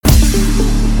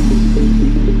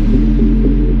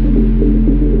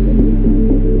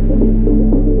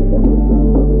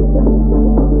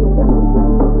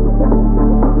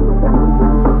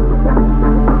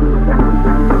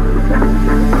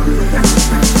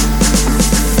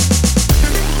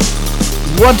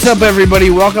What's up, everybody?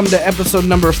 Welcome to episode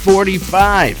number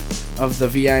 45 of the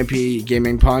VIP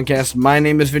Gaming Podcast. My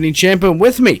name is Vinny Champa, and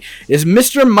with me is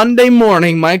Mr. Monday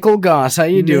Morning, Michael Goss. How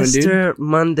you doing, dude? Mr.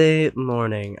 Monday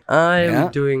Morning. I'm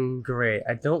doing great.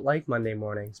 I don't like Monday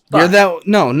mornings. But... You're that...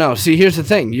 No. See, here's the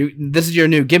thing. This is your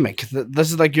new gimmick. This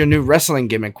is like your new wrestling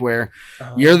gimmick where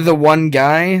you're the one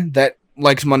guy that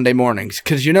likes Monday mornings.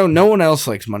 Because, no one else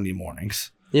likes Monday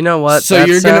mornings. You know what? So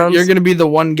you're gonna be the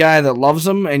one guy that loves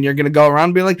them, and you're gonna go around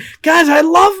and be like, guys, I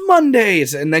love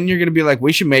Mondays, and then you're gonna be like,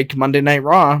 we should make Monday Night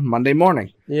Raw Monday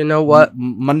morning. You know what?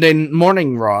 Monday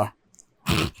morning Raw.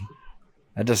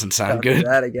 That doesn't sound good. Do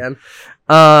that again.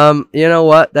 You know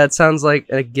what? That sounds like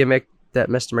a gimmick that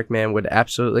Mr. McMahon would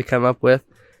absolutely come up with,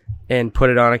 and put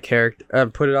it on a character,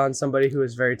 put it on somebody who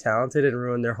is very talented and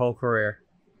ruin their whole career.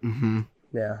 Mm-hmm.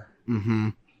 Yeah. Mm-hmm.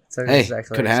 Hey,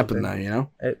 could happen though,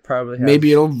 It probably has.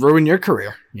 Maybe it'll ruin your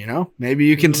career, Maybe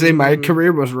you can say my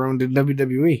career was ruined in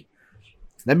WWE.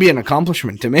 That'd be an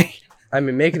accomplishment to me. I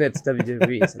mean, making it to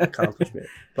WWE is an accomplishment,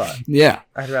 but yeah,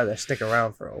 I'd rather stick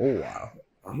around for a while.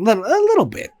 A little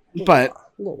bit, but a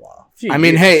little while. I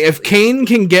mean, hey, if Kane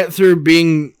can get through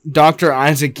being Dr.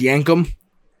 Isaac Yankem,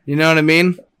 you know what I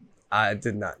mean? I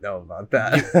did not know about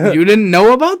that. You didn't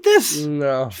know about this?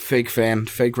 No. Fake fan,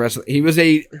 fake wrestler. He was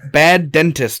a bad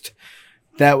dentist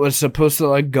that was supposed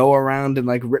to go around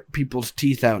and rip people's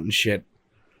teeth out and shit.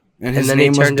 And his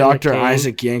name was Dr.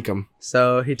 Isaac Yankem.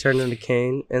 So he turned into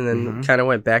Kane and then kind of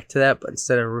went back to that, but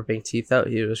instead of ripping teeth out,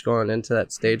 he was going into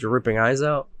that stage of ripping eyes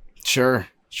out. Sure.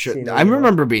 I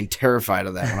remember being terrified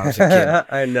of that when I was a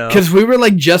kid. I know. Because we were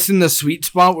just in the sweet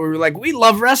spot where we were we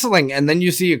love wrestling. And then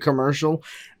you see a commercial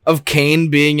of Kane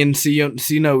being in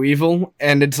See No Evil,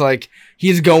 and it's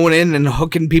he's going in and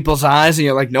hooking people's eyes, and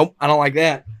you're like, nope, I don't like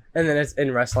that. And then it's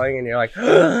in wrestling, and you're like,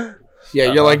 yeah,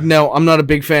 you're like, no, I'm not a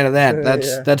big fan of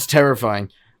that. That's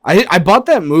terrifying. I bought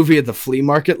that movie at the flea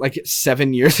market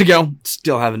 7 years ago.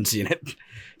 Still haven't seen it.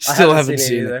 Still haven't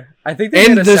seen it. I think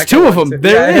there's two of them.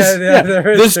 There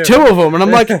is. There's two of them, and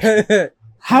I'm like,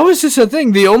 how is this a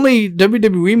thing? The only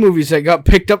WWE movies that got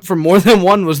picked up for more than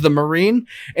one was The Marine.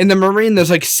 And The Marine,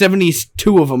 there's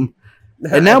 72 of them.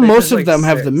 And now most of them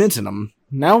have the Miz in them.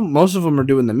 Now most of them are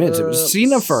doing the Miz. It was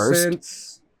Cena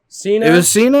first. Cena? It was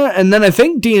Cena, and then I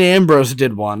think Dean Ambrose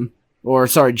did one. Or,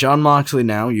 sorry, John Moxley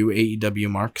now, you AEW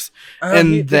marks.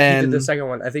 And then... he did the second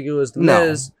one. I think it was The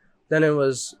Miz. Then it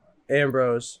was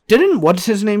Ambrose. What's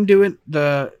his name do it?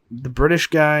 The British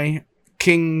guy,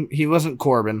 King, he wasn't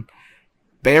Corbin.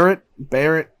 Barrett,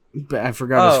 I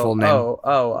forgot his full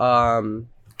name.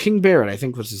 King Barrett, I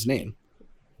think was his name.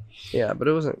 Yeah, but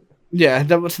it wasn't. Yeah,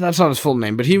 that's not his full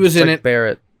name, but he was in it.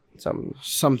 Barrett,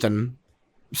 something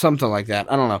like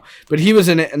that. I don't know, but he was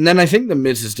in it, and then I think the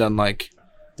Miz has done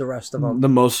the rest of them, the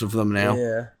most of them now.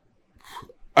 Yeah,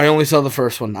 I only saw the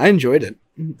first one. I enjoyed it.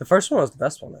 The first one was the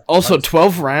best one. Also,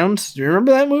 12 Rounds. Do you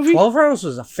remember that movie? 12 Rounds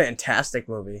was a fantastic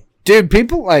movie. Dude,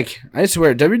 people I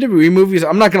swear, WWE movies,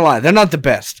 I'm not going to lie, they're not the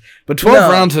best. But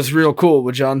 12 Rounds was real cool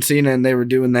with John Cena, and they were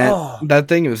doing that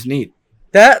thing. It was neat.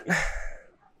 That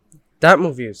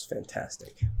movie was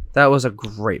fantastic. That was a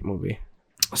great movie.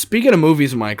 Speaking of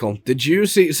movies, Michael, did you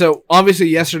see... So, obviously,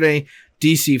 yesterday,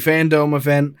 DC Fandom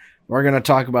event. We're going to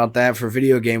talk about that for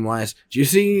video game-wise. Did you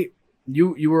see...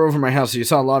 You were over my house, so you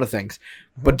saw a lot of things.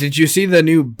 But did you see the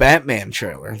new Batman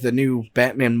trailer? The new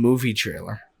Batman movie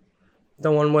trailer?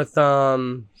 The one with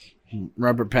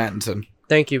Robert Pattinson.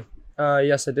 Thank you.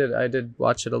 Yes, I did. I did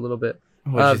watch it a little bit.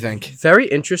 What did you think? Very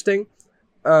interesting.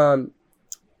 Again,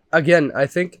 I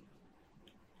think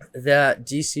that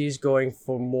DC's going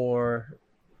for more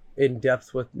in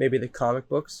depth with maybe the comic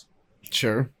books.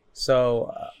 Sure.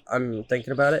 So I'm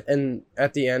thinking about it, and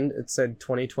at the end it said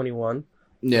 2021.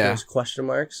 Yeah. There's question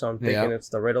marks, so I'm thinking it's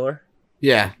the Riddler.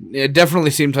 Yeah, it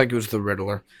definitely seemed like it was the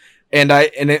Riddler, and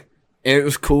it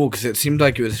was cool because it seemed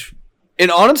like it was. It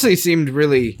honestly seemed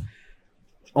really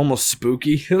almost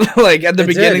spooky. At the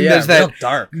beginning, there's that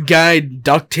dark guy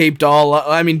duct taped all up.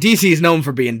 I mean, DC is known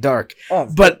for being dark,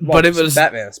 but it was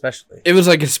Batman especially. It was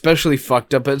especially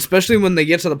fucked up, especially when they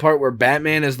get to the part where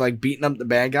Batman is beating up the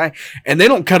bad guy, and they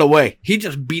don't cut away. He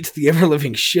just beats the ever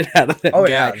living shit out of that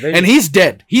guy, and he's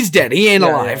dead. He's dead. He ain't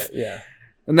alive. Yeah.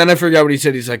 And then I forgot what he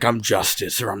said. He's like, "I'm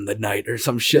justice," or "I'm the night," or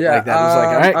some shit like that. I was like,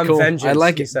 "All right, cool. Vengeance, I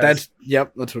like it." That's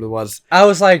what it was. I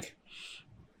was like,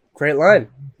 great line.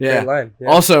 Yeah. Great line. Yeah.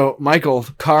 Also, Michael,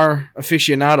 car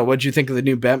aficionado, what'd you think of the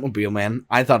new Batmobile, man?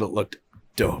 I thought it looked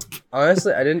dope.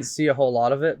 Honestly, I didn't see a whole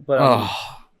lot of it, but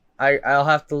I'll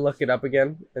have to look it up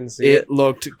again and see it. It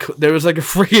looked. There was a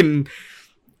freaking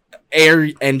air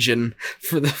engine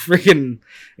for the freaking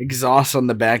exhaust on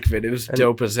the back of it. It was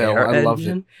dope as hell. I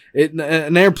loved it.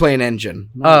 An airplane engine.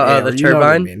 The turbine? You know what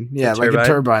I mean? Yeah, like a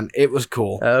turbine. It was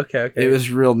cool. Okay. It was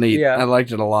real neat. Yeah. I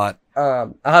liked it a lot.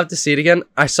 I'll have to see it again.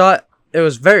 I saw it. It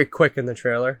was very quick in the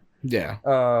trailer. Yeah.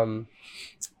 But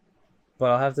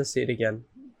I'll have to see it again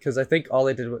because I think all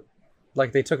they did was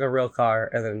they took a real car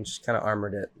and then just kind of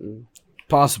armored it.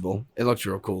 Possible. It looked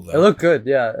real cool though. It looked good,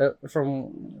 yeah. From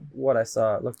what I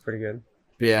saw, it looked pretty good.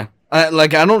 Yeah. I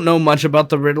don't know much about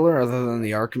the Riddler other than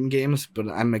the Arkham games, but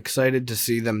I'm excited to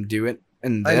see them do it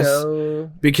in this. I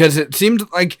know. Because it seemed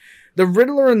like the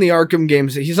Riddler in the Arkham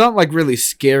games, he's not really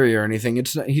scary or anything.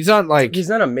 He's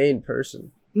not a main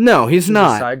person. No, he's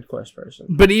not. A side quest person.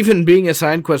 But even being a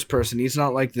side quest person, he's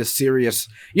not this serious.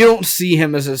 You don't see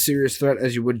him as a serious threat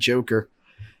as you would Joker.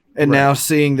 And now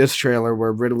seeing this trailer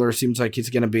where Riddler seems like he's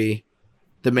going to be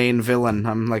the main villain,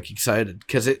 I'm excited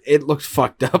because it looks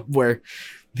fucked up where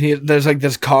there's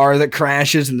this car that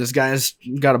crashes and this guy's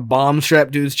got a bomb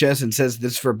strapped to his chest and says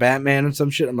this for Batman and some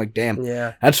shit. I'm like, damn,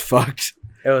 yeah, that's fucked.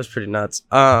 It was pretty nuts.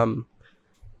 Yeah,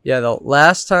 the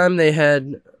last time they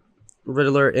had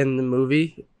Riddler in the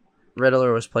movie,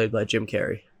 Riddler was played by Jim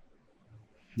Carrey.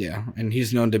 Yeah, and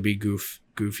he's known to be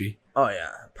goofy. Oh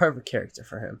yeah, perfect character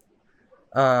for him.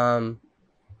 But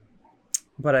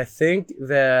I think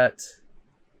that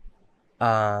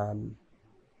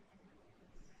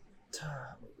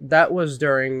that was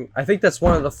during. I think that's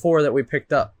one of the 4 that we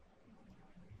picked up.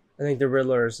 I think the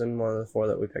Riddler is in one of the 4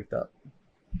 that we picked up.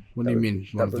 What do you mean?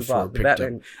 One of the 4 picked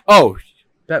Batman, up? Oh,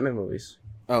 Batman movies.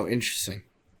 Oh, interesting.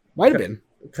 Might have been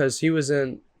because he was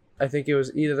in. I think it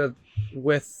was either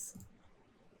with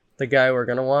the guy we're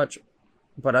gonna watch,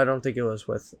 but I don't think it was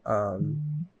with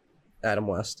Adam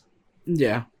West.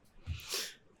 Yeah.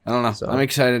 I don't know. So, I'm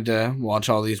excited to watch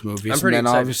all these movies. I'm pretty and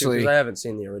then excited obviously because I haven't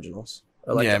seen the originals.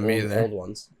 Or the old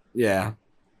ones. Yeah.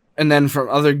 And then from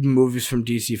other movies from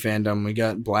DC fandom, we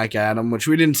got Black Adam, which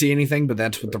we didn't see anything, but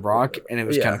that's with The Rock, and it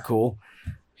was kind of cool.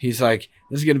 He's like,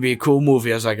 this is going to be a cool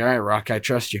movie. I was like, all right, Rock, I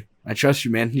trust you. I trust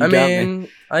you, man. You got me.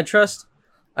 I trust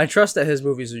that his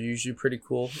movies are usually pretty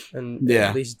cool and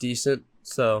at least decent.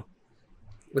 So,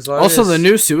 the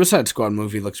new Suicide Squad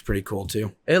movie looks pretty cool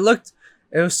too. It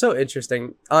was so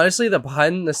interesting. Honestly, the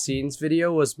behind the scenes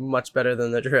video was much better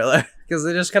than the trailer because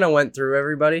they just kind of went through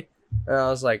everybody, and I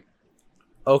was like,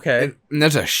 okay. And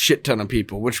there's a shit ton of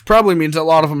people, which probably means a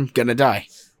lot of them gonna die,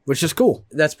 which is cool.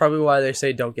 That's probably why they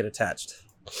say don't get attached.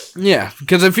 Yeah,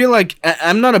 because I feel like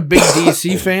I'm not a big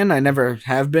DC fan. I never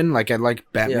have been. I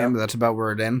like Batman, but that's about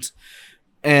where it ends.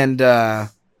 And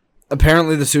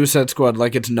apparently the Suicide Squad,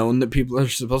 it's known that people are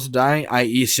supposed to die,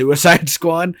 i.e. Suicide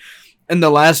Squad. In the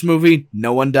last movie,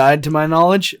 no one died to my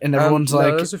knowledge, and everyone's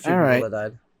there was a few all right. people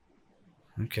that died.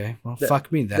 Okay, well, fuck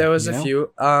me then. There was a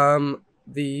few.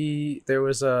 There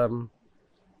was a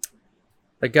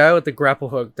guy with the grapple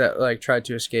hook that tried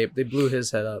to escape. They blew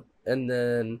his head up, and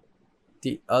then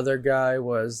the other guy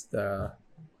was the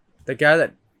guy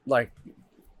that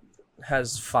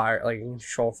has fire,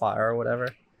 control fire or whatever.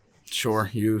 Sure,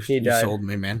 you sold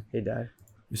me, man. He died.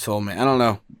 You sold me. I don't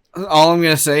know. All I'm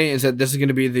gonna say is that this is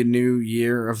gonna be the new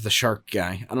year of the shark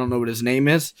guy. I don't know what his name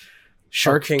is.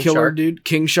 Shark King killer Shark? dude.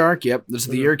 King Shark. Yep, this is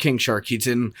the year of King Shark. He's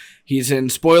in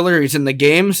spoiler. He's in the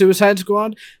game Suicide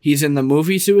Squad. He's in the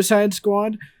movie Suicide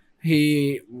Squad.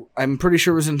 I'm pretty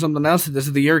sure was in something else. This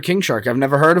is the year of King Shark. I've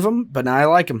never heard of him, but now I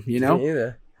like him. You know. Me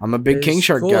either. I'm a big King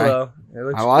Shark cool, guy. Though.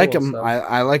 I like him. So.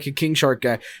 I like a King Shark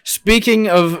guy. Speaking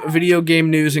of video game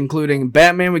news, including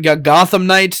Batman, we got Gotham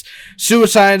Knights,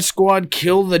 Suicide Squad,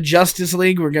 Kill the Justice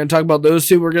League. We're going to talk about those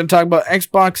two. We're going to talk about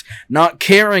Xbox not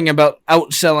caring about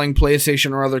outselling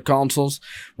PlayStation or other consoles.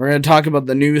 We're going to talk about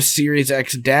the new Series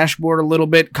X dashboard a little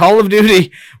bit. Call of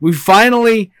Duty. We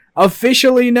finally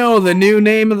officially know the new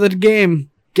name of the game.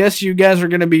 Guess you guys are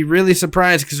going to be really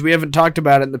surprised because we haven't talked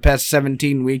about it in the past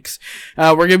 17 weeks.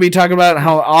 We're going to be talking about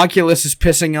how Oculus is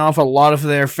pissing off a lot of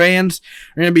their fans.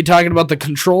 We're going to be talking about the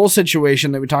control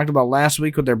situation that we talked about last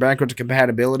week with their backwards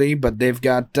compatibility, but they've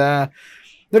got... they're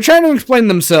trying to explain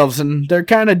themselves, and they're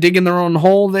kind of digging their own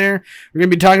hole there. We're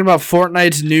going to be talking about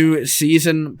Fortnite's new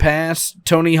season pass,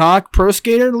 Tony Hawk Pro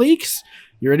Skater leaks.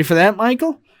 You ready for that,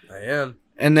 Michael? I am.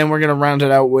 And then we're going to round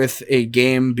it out with a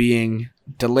game being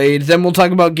delayed. Then we'll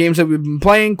talk about games that we've been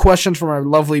playing, questions from our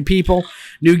lovely people,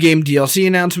 new game DLC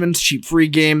announcements, cheap free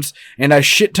games, and a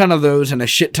shit ton of those and a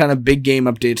shit ton of big game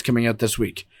updates coming out this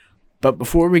week. But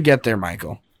before we get there,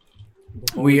 Michael,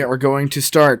 we are going to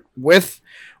start with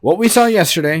what we saw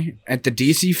yesterday at the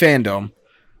DC Fandom.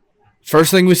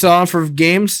 First thing we saw for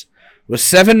games was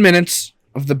 7 minutes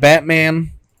of the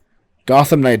Batman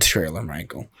Gotham Knights trailer,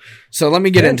 Michael. So let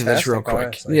me get into this real quick.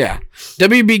 Honestly. Yeah.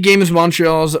 WB Games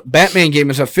Montreal's Batman game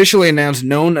is officially announced,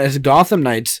 known as Gotham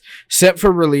Knights, set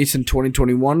for release in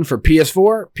 2021 for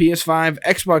PS4, PS5,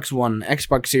 Xbox One,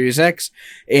 Xbox Series X,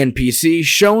 and PC,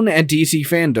 shown at DC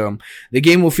Fandom. The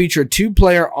game will feature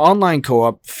 2-player online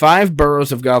co-op, 5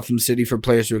 boroughs of Gotham City for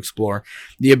players to explore,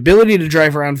 the ability to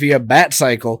drive around via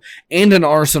Batcycle, and an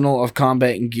arsenal of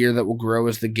combat and gear that will grow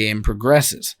as the game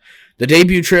progresses. The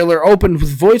debut trailer opened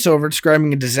with voiceover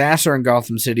describing a disaster in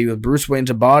Gotham City with Bruce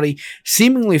Wayne's body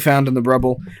seemingly found in the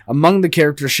rubble. Among the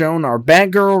characters shown are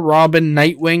Batgirl, Robin,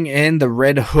 Nightwing, and the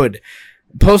Red Hood.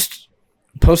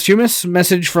 Posthumous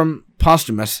message from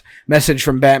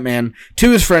Batman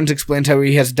to his friends explains how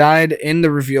he has died in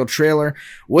the reveal trailer,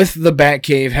 with the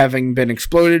Batcave having been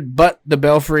exploded, but the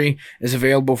Belfry is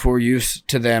available for use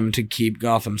to them to keep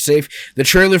Gotham safe. The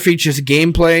trailer features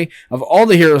gameplay of all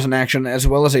the heroes in action, as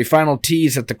well as a final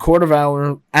tease that the Court of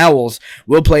Owls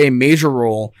will play a major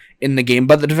role in the game,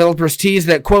 but the developers tease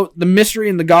that, quote, the mystery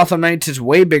in the Gotham Knights is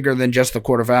way bigger than just the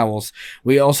Court of Owls.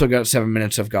 We also got 7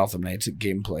 minutes of Gotham Knights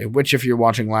gameplay, which if you're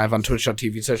watching live on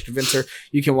twitch.tv/DaVincer,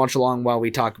 you can watch along while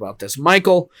we talk about this.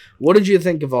 Michael, what did you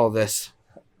think of all this?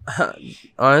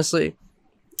 Honestly,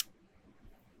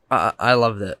 I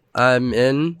loved it. I'm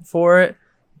in for it.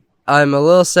 I'm a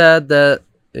little sad that,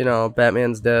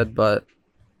 Batman's dead, but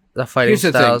the fighting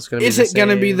style is going to be the same. Is it going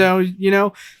to be, though,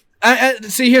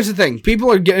 see, here's the thing.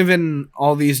 People are giving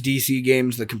all these DC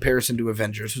games the comparison to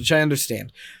Avengers, which I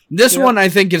understand. This one, I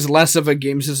think, is less of a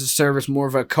games as a service, more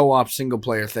of a co-op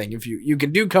single-player thing. If you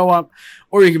can do co-op,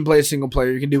 or you can play a single-player,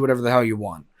 you can do whatever the hell you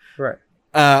want. Right.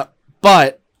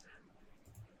 But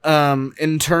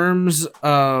in terms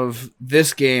of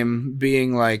this game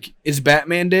being like, is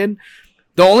Batman dead?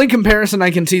 The only comparison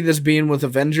I can see this being with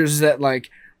Avengers is that,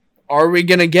 like, are we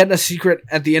going to get a secret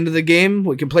at the end of the game?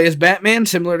 We can play as Batman,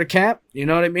 similar to Cap. You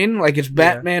know what I mean? Like, is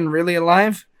Batman really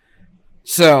alive?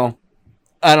 So,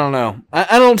 I don't know.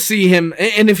 I don't see him.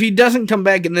 And if he doesn't come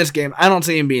back in this game, I don't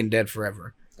see him being dead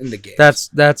forever in the game. That's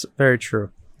very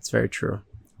true. It's very true.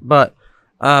 But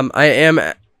I am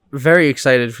very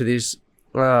excited for this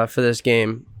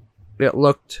game. It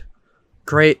looked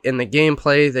great in the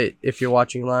gameplay. That if you're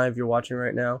watching live, you're watching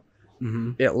right now.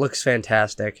 Mm-hmm. It looks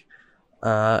fantastic.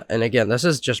 And again,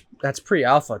 that's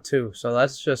pre-alpha too. So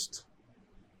that's just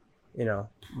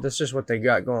what they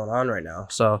got going on right now.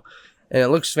 So, and it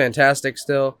looks fantastic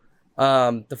still.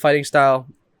 The fighting style,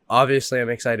 obviously I'm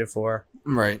excited for.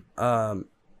 Right. And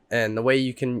the way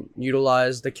you can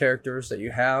utilize the characters that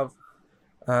you have,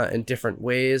 in different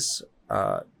ways,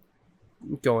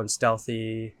 going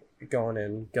stealthy, going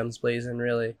in guns blazing,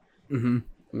 really. Mm-hmm.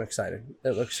 I'm excited.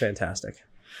 It looks fantastic.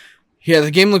 Yeah,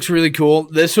 the game looks really cool.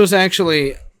 This was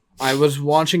actually, I was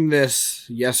watching this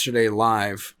yesterday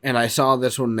live, and I saw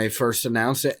this when they first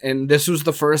announced it, and this was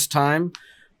the first time,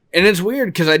 and it's weird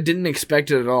because I didn't expect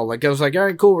it at all. Like, I was like, all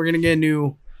right, cool, we're going to get a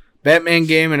new Batman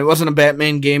game, and it wasn't a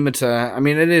Batman game. It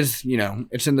is,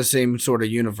 it's in the same sort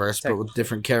of universe, but with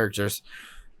different characters.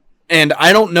 And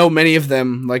I don't know many of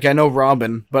them. Like, I know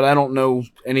Robin, but I don't know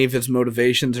any of his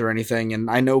motivations or anything. And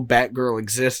I know Batgirl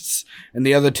exists. And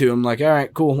the other two, I'm like, all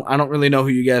right, cool. I don't really know who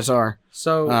you guys are.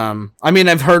 So,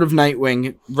 I've heard of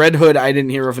Nightwing. Red Hood, I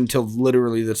didn't hear of until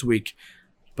literally this week.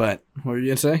 But what were you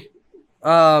going to say?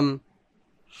 I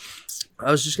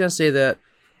was just going to say that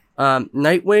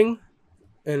Nightwing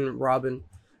and Robin.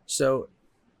 So,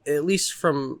 at least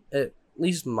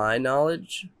my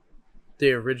knowledge,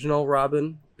 the original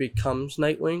Robin becomes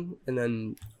Nightwing, and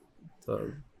then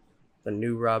the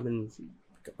new Robin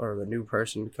or the new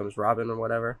person becomes Robin or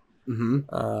whatever.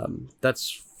 Mm-hmm.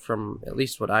 That's from at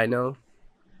least what I know.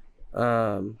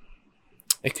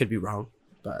 It could be wrong,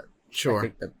 but sure. I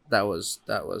think that was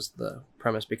the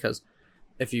premise, because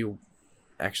if you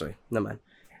actually never mind.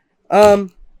 I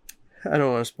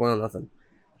don't want to spoil nothing.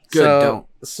 Good, don't.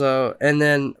 So and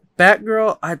then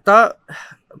Batgirl, I thought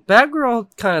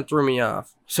Batgirl kind of threw me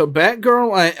off. So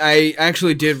Batgirl, I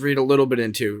actually did read a little bit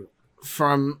into.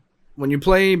 From when you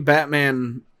play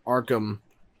Batman Arkham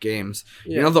games,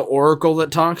 you know the Oracle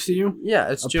that talks to you? Yeah,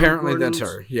 it's apparently that's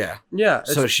her. Yeah. Yeah.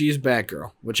 So she's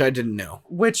Batgirl, which I didn't know.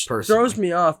 Which throws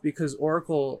me off because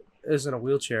Oracle is in a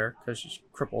wheelchair because she's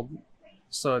crippled.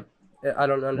 So I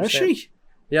don't understand. Was she?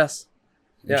 Yes.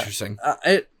 Interesting.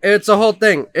 Yeah. It's a whole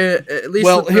thing. At least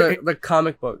with the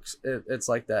comic books, it's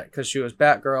like that, because she was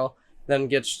Batgirl, then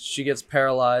she gets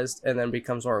paralyzed, and then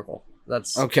becomes Oracle.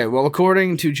 That's okay. Well,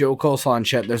 according to Joe Coleslaw in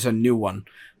chat, there's a new one,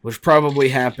 which probably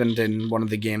happened in one of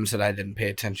the games that I didn't pay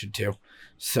attention to.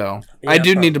 So yeah, I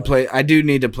do need to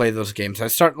play those games.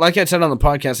 Like I said on the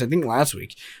podcast, I think last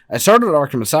week, I started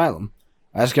Arkham Asylum,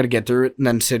 I just got to get through it, and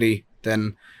then City.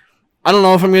 Then I don't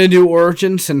know if I'm going to do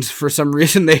Origin, since for some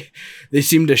reason they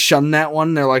seem to shun that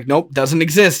one. They're like, nope, doesn't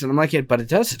exist. And I'm like, yeah, but it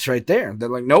does. It's right there. They're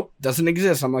like, nope, doesn't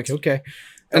exist. I'm like, okay.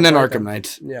 And then Arkham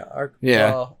Knights.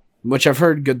 Yeah. Which I've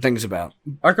heard good things about.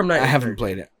 Arkham Knight. I haven't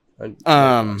played it.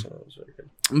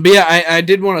 But yeah, I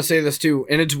did want to say this too,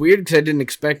 and it's weird because I didn't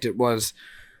expect it. Was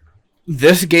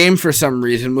this game for some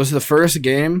reason was the first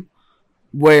game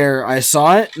where I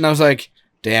saw it and I was like,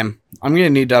 damn, I'm gonna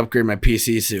need to upgrade my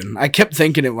PC soon. I kept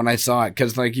thinking it when I saw it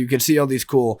because like you could see all these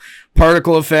cool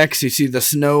particle effects. You see the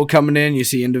snow coming in. You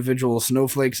see individual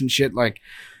snowflakes and shit. Like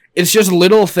it's just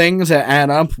little things that add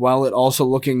up while it also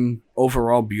looking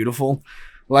overall beautiful.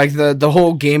 Like the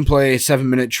whole gameplay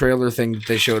 7-minute trailer thing that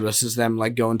they showed us is them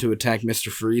like going to attack Mr.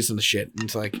 Freeze and shit. And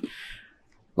it's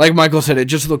like Michael said, it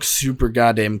just looks super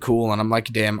goddamn cool. And I'm like,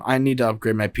 damn, I need to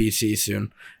upgrade my PC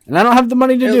soon. And I don't have the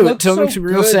money to do it, so it makes me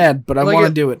real sad. But I want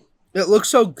to do it. It looks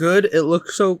so good. It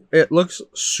looks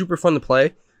super fun to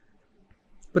play.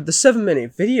 But the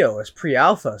 7-minute video is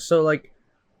pre-alpha, so like,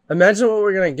 imagine what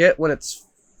we're gonna get when it's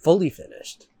fully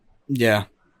finished. Yeah,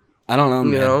 I don't know,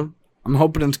 man. You know? I'm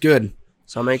hoping it's good.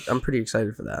 So I'm pretty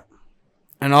excited for that.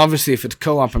 And obviously, if it's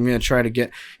co-op, I'm gonna try to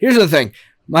get. Here's the thing,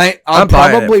 I'll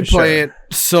probably play it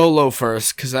solo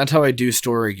first because that's how I do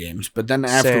story games. But then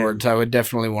afterwards, I would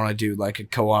definitely want to do like a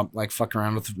co-op, like fuck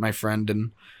around with my friend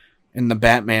and in the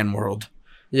Batman world.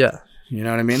 Yeah, you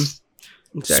know what I mean.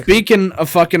 Exactly. Speaking of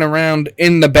fucking around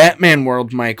in the Batman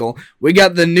world, Michael, we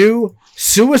got the new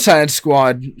Suicide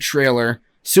Squad trailer.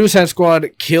 Suicide Squad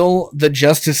Kill the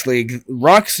Justice League,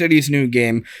 Rocksteady's new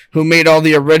game, who made all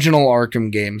the original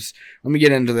Arkham games. Let me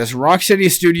get into this. Rocksteady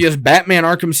Studios' Batman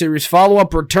Arkham series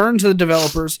follow-up returns the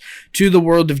developers to the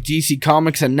world of DC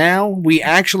Comics, and now we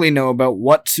actually know about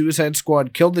what Suicide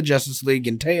Squad Kill the Justice League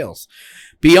entails.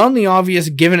 Beyond the obvious,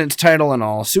 given its title and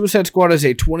all, Suicide Squad is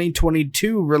a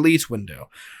 2022 release window.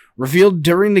 Revealed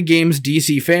during the game's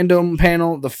DC fandom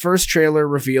panel, the first trailer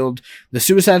revealed the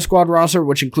Suicide Squad roster,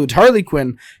 which includes Harley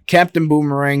Quinn, Captain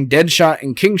Boomerang, Deadshot,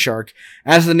 and King Shark.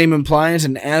 As the name implies,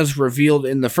 and as revealed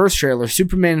in the first trailer,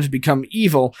 Superman has become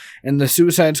evil, and the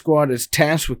Suicide Squad is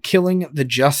tasked with killing the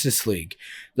Justice League.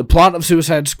 The plot of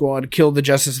Suicide Squad Kill the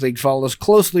Justice League follows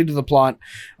closely to the plot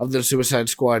of the Suicide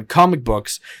Squad comic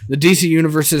books. The DC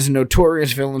Universe's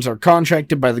notorious villains are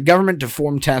contracted by the government to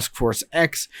form Task Force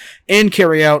X and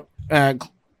carry out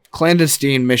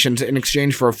clandestine missions in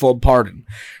exchange for a full pardon.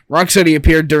 Rocksteady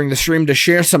appeared during the stream to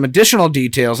share some additional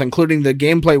details, including the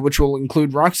gameplay, which will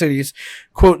include Rocksteady's,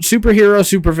 quote, superhero,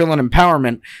 supervillain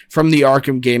empowerment from the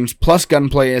Arkham games, plus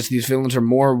gunplay as these villains are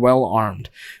more well-armed.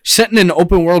 Set in an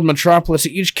open-world metropolis,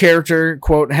 each character,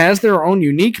 quote, has their own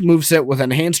unique moveset with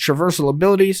enhanced traversal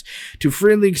abilities to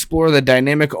freely explore the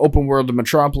dynamic open-world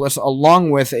metropolis,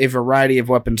 along with a variety of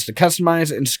weapons to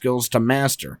customize and skills to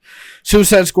master.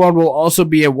 Suicide Squad will also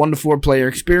be a 1-to-4 player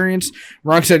experience.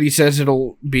 Rocksteady says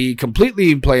it'll be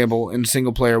completely playable in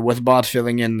single player with bots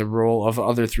filling in the role of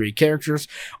other 3 characters,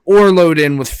 or load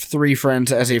in with 3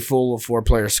 friends as a full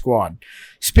 4-player squad.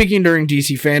 Speaking during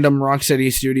DC fandom,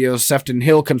 Rocksteady Studios' Sefton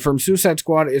Hill confirmed Suicide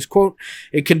Squad is, quote,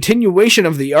 a continuation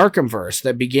of the Arkhamverse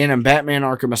that began in Batman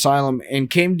Arkham Asylum and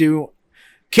came to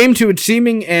its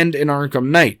seeming end in Arkham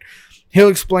Knight. Hill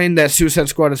explained that Suicide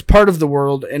Squad is part of the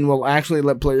world and will actually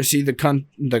let players see the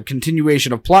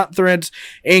continuation of plot threads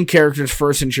and characters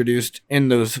first introduced in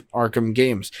those Arkham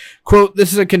games. Quote,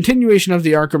 this is a continuation of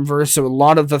the Arkhamverse, so a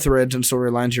lot of the threads and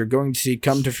storylines you're going to see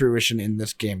come to fruition in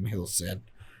this game, Hill said.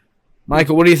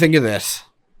 Michael, what do you think of this?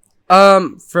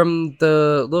 From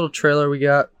the little trailer we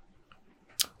got,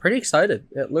 pretty excited.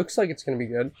 It looks like it's going to be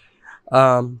good.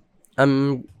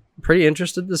 I'm pretty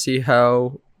interested to see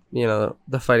how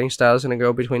the fighting style is going to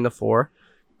go between the 4,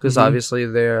 because obviously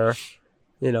they're,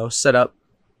 set up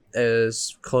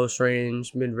as close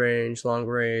range, mid range, long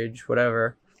range,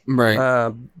 whatever.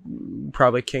 Right.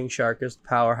 Probably King Shark is the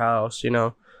powerhouse,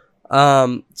 So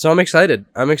I'm excited.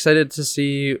 I'm excited to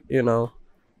see,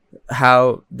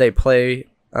 how they play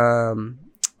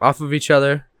off of each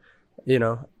other.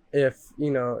 If,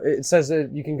 it says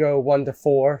that you can go 1 to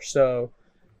 4, so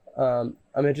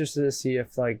I'm interested to see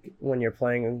if, like, when you're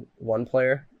playing 1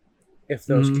 player, if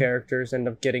those characters end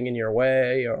up getting in your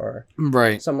way or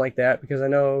something like that, because I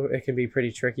know it can be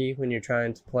pretty tricky when you're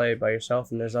trying to play by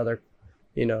yourself and there's other,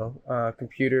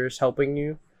 computers helping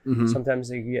you. Sometimes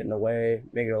they can get in the way,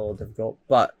 make it a little difficult.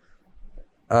 But,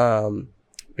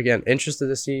 again, interested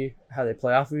to see how they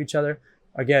play off of each other.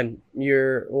 Again,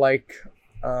 you're like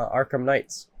Arkham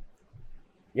Knights.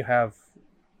 You have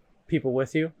people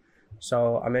with you.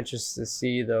 So I'm interested to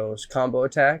see those combo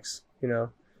attacks,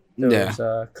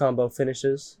 those combo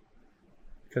finishes.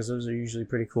 because those are usually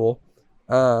pretty cool.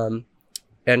 And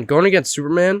going against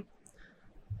Superman,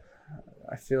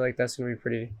 I feel like that's going to be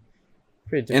pretty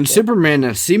difficult. And Superman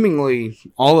is seemingly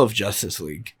all of Justice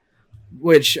League.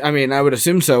 Which, I mean, I would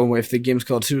assume so if the game's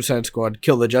called Suicide Squad,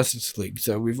 Kill the Justice League.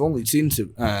 So we've only seen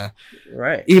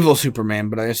evil Superman,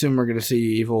 but I assume we're going to see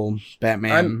evil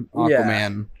Batman,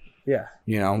 Aquaman,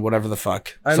 whatever the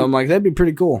fuck. So I'm like, that'd be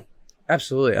pretty cool.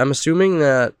 Absolutely. I'm assuming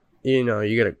that, you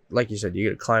gotta, like you said, you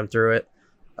gotta climb through it.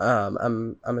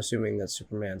 I'm assuming that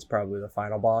Superman's probably the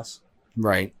final boss.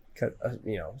 Right.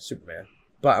 Superman.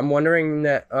 But I'm wondering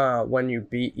that when you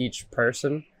beat each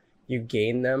person, you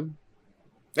gain them.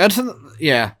 I don't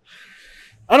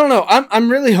know.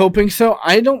 I'm really hoping so.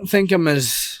 I don't think I'm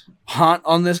as hot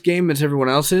on this game as everyone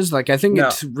else is. Like, I think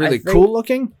it's really cool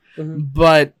looking,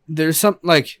 but there's something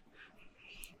like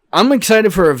I'm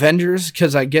excited for Avengers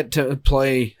because I get to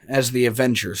play as the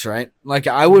Avengers, right? Like,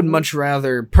 I would much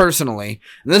rather personally,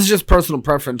 and this is just personal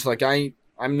preference. Like,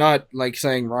 I'm not like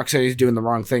saying Rocksteady's doing the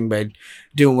wrong thing by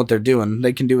doing what they're doing.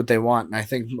 They can do what they want, and I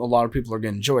think a lot of people are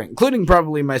going to enjoy it, including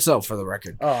probably myself, for the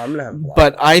record. Oh, I'm gonna have a lot.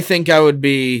 But I think I would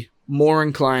be more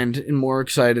inclined and more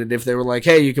excited if they were like,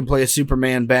 hey, you can play a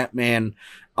Superman, Batman,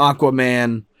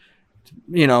 Aquaman,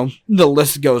 the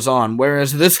list goes on.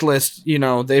 Whereas this list,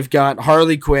 they've got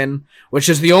Harley Quinn, which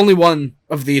is the only one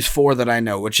of these four that I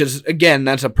know, which is, again,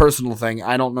 that's a personal thing.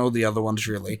 I don't know the other ones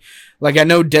really. Like, I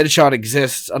know Deadshot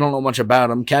exists. I don't know much about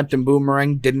him. Captain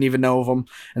Boomerang, didn't even know of him.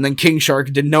 And then King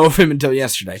Shark, didn't know of him until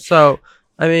yesterday. So,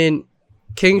 I mean,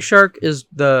 King Shark is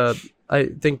I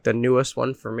think the newest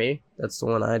one for me. That's the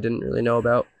one I didn't really know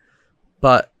about.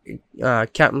 But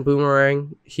Captain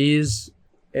Boomerang, he's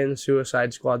in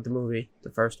Suicide Squad, the movie, the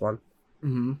first one.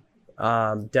 Mm-hmm.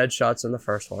 Deadshot's in the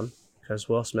first one because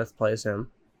Will Smith plays him.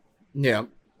 Yeah.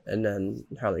 And then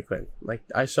Harley Quinn.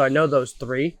 So I know those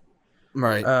three.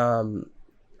 Right.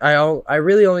 I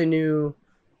really only knew,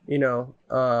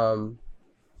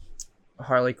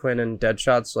 Harley Quinn and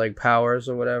Deadshot's powers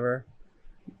or whatever.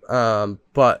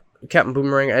 But Captain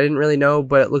Boomerang, I didn't really know,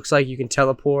 but it looks like you can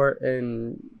teleport,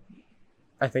 and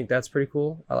I think that's pretty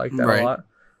cool. I like that a lot.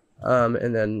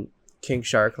 And then King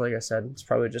Shark, like I said, it's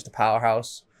probably just a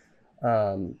powerhouse.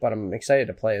 But I'm excited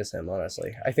to play as him,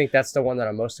 honestly. I think that's the one that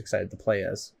I'm most excited to play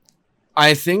as.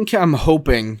 I think I'm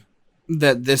hoping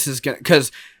that this is going to...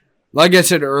 Because, like I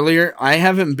said earlier, I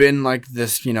haven't been like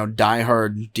this,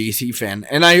 diehard DC fan.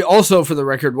 And I also, for the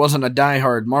record, wasn't a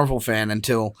diehard Marvel fan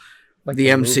until the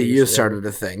MCU started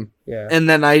a thing. Yeah. And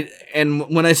then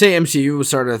when I say MCU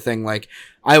started a thing,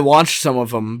 I watched some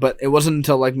of them, but it wasn't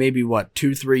until maybe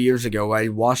 2-3 years ago I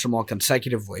watched them all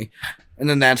consecutively. And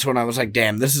then that's when I was like,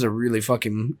 damn, this is a really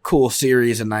fucking cool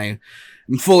series, and I'm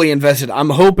fully invested.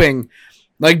 I'm hoping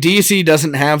DC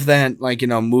doesn't have that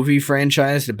movie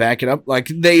franchise to back it up.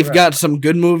 They've got some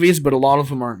good movies, but a lot of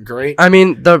them aren't great. I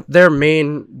mean, their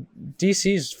main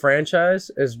DC's franchise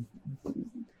is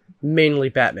mainly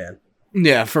Batman.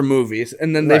 Yeah, for movies.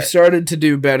 And then they've started to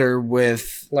do better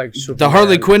with... Superman. The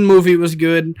Harley Quinn movie was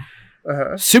good.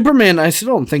 Uh-huh. Superman, I still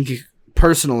don't think,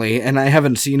 personally, and I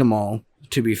haven't seen them all,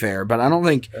 to be fair, but I don't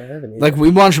think... we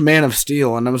watched Man of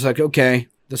Steel, and I was like, okay,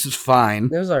 this is fine.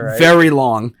 It was alright. Very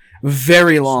long,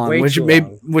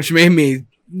 which made me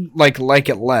like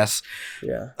it less.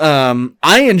 Yeah.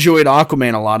 I enjoyed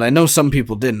Aquaman a lot. I know some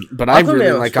people didn't, but I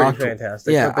really like Aquaman.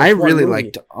 Fantastic. Yeah, I really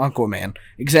liked Aquaman.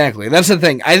 Exactly. That's the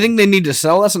thing. I think they need to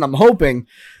sell us, and I'm hoping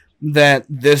that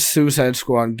this Suicide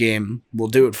Squad game will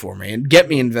do it for me and get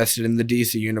me invested in the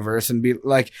DC universe and be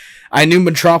like, I knew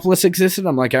Metropolis existed.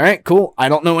 I'm like, all right, cool. I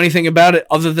don't know anything about it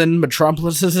other than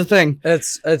Metropolis is a thing.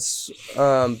 It's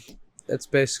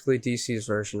basically DC's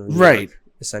version of New York,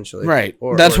 essentially. Right.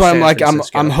 That's why I'm like,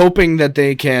 I'm hoping that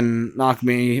they can knock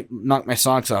my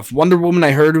socks off. Wonder Woman,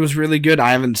 I heard it was really good.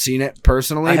 I haven't seen it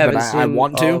personally, but I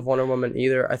want to. I haven't seen Wonder Woman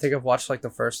either. I think I've watched the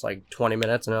first 20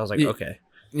 minutes, and I was like, okay.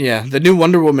 Yeah, the new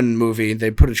Wonder Woman movie, they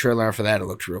put a trailer out for that. It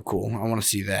looked real cool. I want to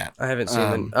see that. I haven't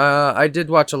seen it. I did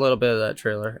watch a little bit of that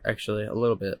trailer, actually. A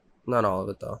little bit. Not all of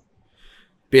it, though.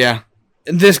 But yeah.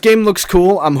 This game looks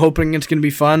cool. I'm hoping it's going to be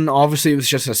fun. Obviously, it was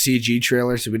just a CG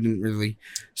trailer, so we didn't really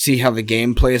see how the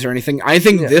game plays or anything. I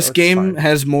think this game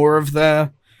has more of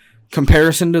the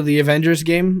comparison to the Avengers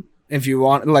game. If you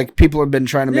want, people have been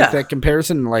trying to make that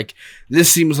comparison. This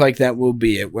seems like that will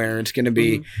be it, where it's going to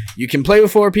be, you can play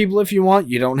with 4 people if you want.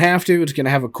 You don't have to. It's going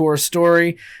to have a core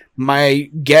story. My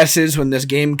guess is when this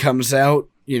game comes out,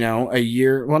 a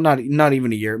year, well, not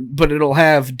even a year, but it'll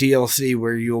have DLC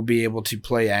where you'll be able to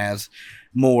play as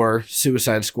more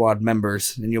Suicide Squad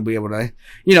members, and you'll be able to,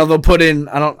 they'll put in.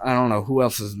 I don't know who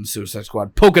else is in Suicide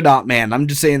Squad. Polka Dot Man. I'm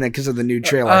just saying that because of the new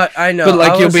trailer. I know,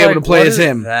 but you'll be able to play as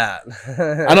him. That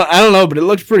I don't know, but it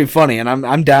looks pretty funny, and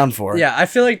I'm down for it. Yeah, I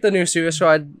feel like the new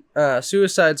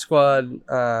Suicide Squad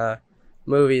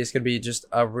movie is gonna be just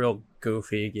a real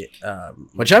goofy,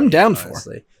 which I'm down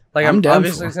honestly. For. Like I'm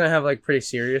obviously it's gonna have like pretty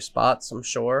serious spots, I'm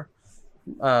sure.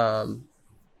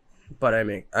 But I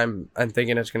mean, I'm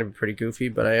thinking it's gonna be pretty goofy,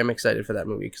 but I am excited for that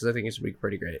movie because I think it's gonna be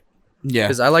pretty great. Yeah,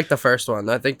 because I like the first one.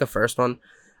 I think the first one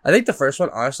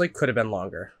honestly could have been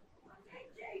longer.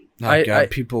 Oh God,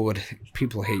 people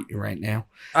hate you right now.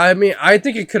 I mean, I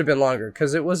think it could have been longer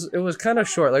because it was kind of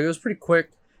short. Like it was pretty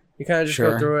quick. You kind of just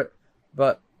go through it,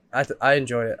 but I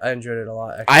enjoyed it. I enjoyed it a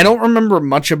lot. Actually. I don't remember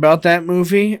much about that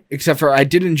movie except for I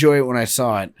did enjoy it when I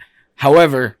saw it.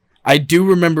 However, I do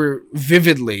remember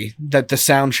vividly that the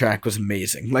soundtrack was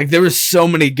amazing. Like there was so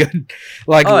many good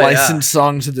licensed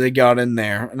songs that they got in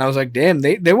there. And I was like, damn,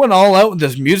 they went all out with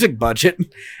this music budget.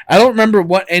 I don't remember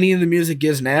what any of the music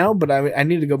is now, but I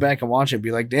need to go back and watch it and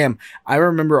be like, damn, I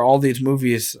remember all these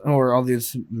movies or all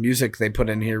this music they put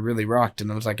in here really rocked. And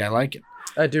I was like, I like it.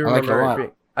 I do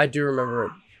remember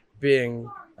it being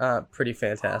pretty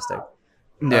fantastic.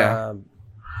 Yeah.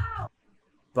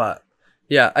 But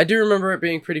yeah, I do remember it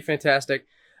being pretty fantastic.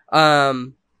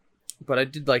 But I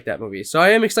did like that movie. So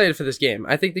I am excited for this game.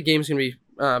 I think the game's going to be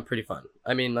pretty fun.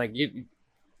 I mean, like,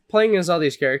 playing as all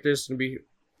these characters can be,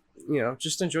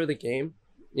 just enjoy the game.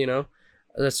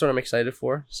 That's what I'm excited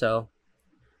for. So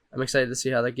I'm excited to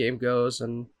see how that game goes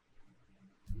and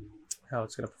how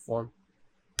it's going to perform.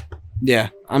 Yeah,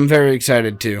 I'm very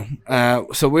excited too.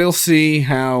 So we'll see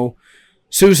how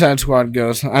Suicide Squad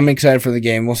goes. I'm excited for the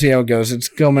game. We'll see how it goes. It's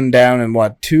coming down in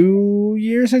 2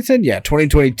 years, I said? Yeah,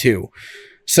 2022.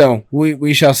 So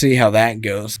we shall see how that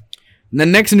goes. And the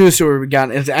next news story we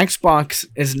got is Xbox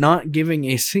is not giving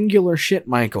a singular shit,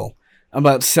 Michael,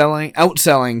 about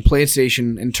outselling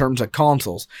PlayStation in terms of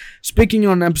consoles. Speaking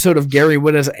on an episode of Gary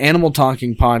Whitta's Animal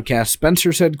Talking podcast,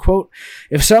 Spencer said, quote,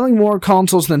 "If selling more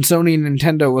consoles than Sony and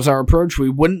Nintendo was our approach, we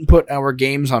wouldn't put our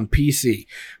games on PC.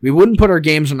 We wouldn't put our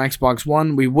games on Xbox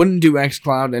One. We wouldn't do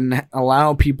xCloud and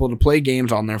allow people to play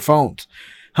games on their phones.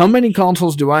 How many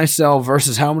consoles do I sell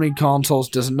versus how many consoles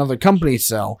does another company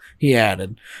sell?" he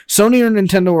added. "Sony or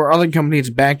Nintendo or other companies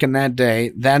back in that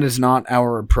day, that is not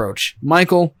our approach."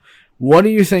 Michael, what do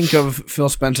you think of Phil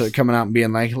Spencer coming out and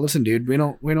being like, "Listen, dude, we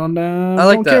don't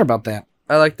care about that."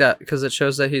 I like that because it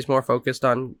shows that he's more focused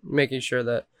on making sure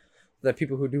that the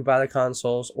people who do buy the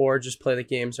consoles or just play the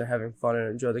games are having fun and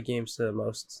enjoy the games to the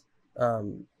most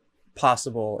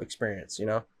possible experience.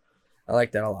 I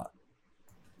like that a lot.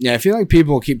 Yeah, I feel like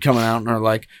people keep coming out and are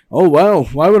like, "Oh, well,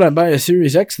 why would I buy a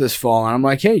Series X this fall?" And I'm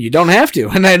like, hey, you don't have to.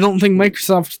 And I don't think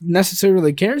Microsoft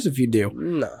necessarily cares if you do.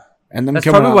 No. And them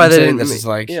coming out and saying this is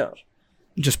like,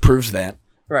 just proves that.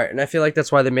 Right, and I feel like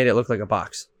that's why they made it look like a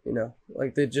box.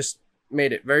 Like they just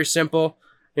made it very simple.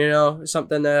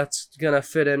 Something that's gonna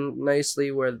fit in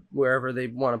nicely wherever they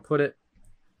want to put it.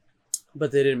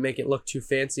 But they didn't make it look too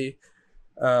fancy.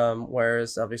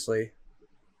 Whereas obviously,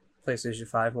 PlayStation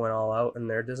 5 went all out in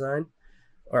their design,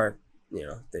 or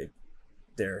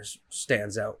theirs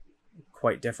stands out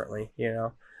quite differently.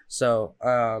 So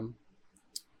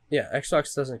yeah,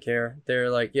 Xbox doesn't care. They're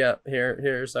like, yeah,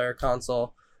 here's our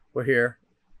console. We're here.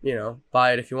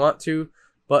 Buy it if you want to,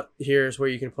 but here's where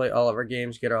you can play all of our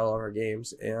games, get all of our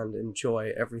games, and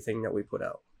enjoy everything that we put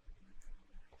out.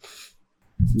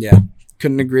 Yeah,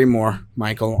 couldn't agree more,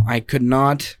 Michael. I could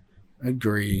not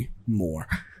agree more.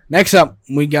 Next up,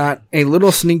 we got a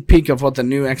little sneak peek of what the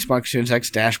new Xbox Series X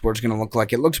dashboard is going to look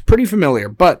like. It looks pretty familiar,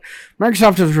 but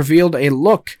Microsoft has revealed a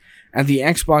look at the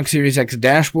Xbox Series X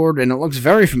dashboard, and it looks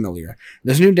very familiar.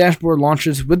 This new dashboard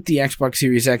launches with the Xbox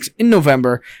Series X in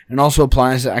November and also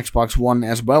applies to Xbox One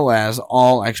as well as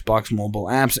all Xbox mobile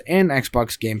apps and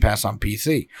Xbox Game Pass on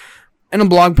PC. In a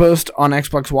blog post on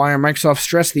Xbox Wire, Microsoft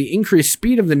stressed the increased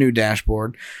speed of the new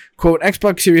dashboard. Quote,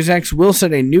 "Xbox Series X will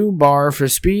set a new bar for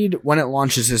speed when it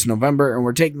launches this November, and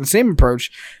we're taking the same approach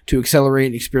to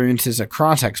accelerate experiences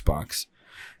across Xbox."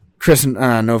 Chris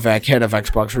Novak, head of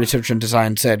Xbox Research and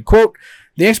Design, said, quote,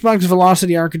 "The Xbox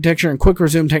Velocity architecture and quick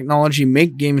resume technology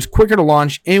make games quicker to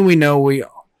launch, and we know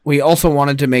we also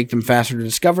wanted to make them faster to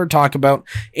discover, talk about,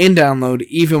 and download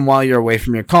even while you're away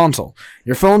from your console.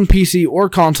 Your phone, PC, or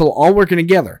console all working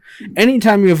together.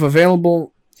 Anytime you have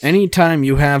available is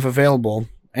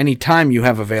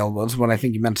what I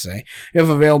think you meant to say. You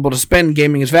have available to spend,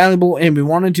 gaming is valuable, and we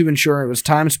wanted to ensure it was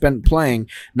time spent playing,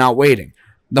 not waiting.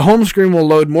 The home screen will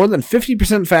load more than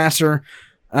 50% faster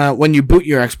when you boot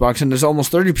your Xbox, and is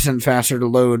almost 30% faster to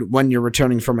load when you're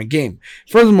returning from a game.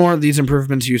 Furthermore, these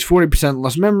improvements use 40%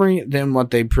 less memory than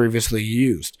what they previously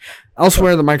used.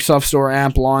 Elsewhere, the Microsoft Store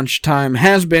app launch time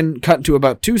has been cut to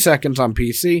about 2 seconds on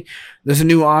PC. There's a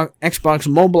new Xbox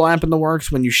mobile app in the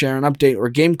works. When you share an update or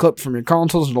game clip from your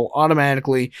consoles, it'll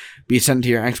automatically be sent to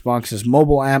your Xbox's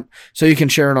mobile app, so you can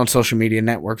share it on social media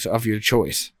networks of your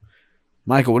choice.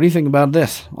 Michael, what do you think about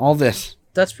this? All this?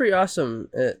 That's pretty awesome.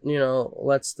 It,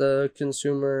 lets the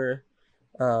consumer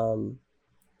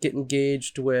get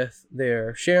engaged with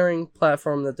their sharing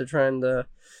platform that they're trying to,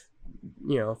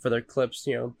 for their clips.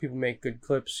 People make good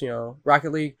clips.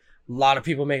 Rocket League, a lot of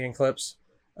people making clips.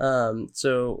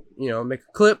 So, make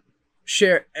a clip,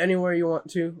 share it anywhere you want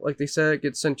to. Like they said, it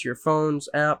gets sent to your phone's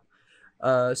app,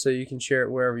 so you can share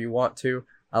it wherever you want to.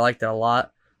 I like that a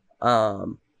lot.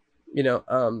 The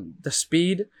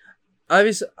speed.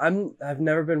 Obviously, I've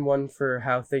never been one for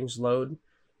how things load,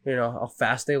 how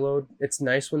fast they load. It's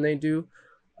nice when they do.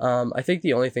 I think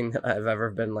the only thing that I've ever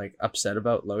been like upset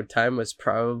about load time was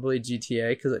probably GTA,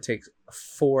 because it takes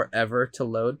forever to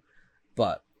load.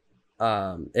 But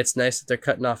it's nice that they're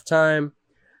cutting off time,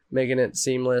 making it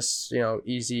seamless,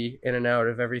 easy in and out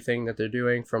of everything that they're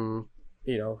doing, from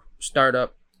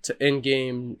startup to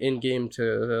in-game to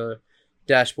the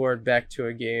dashboard, back to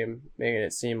a game, making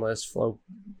it seamless, flow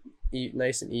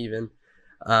nice and even.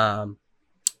 I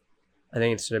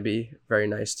think it's going to be very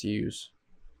nice to use.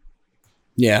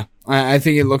 Yeah, I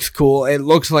think it looks cool. It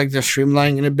looks like they're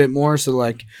streamlining it a bit more. So,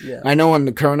 I know on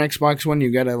the current Xbox One,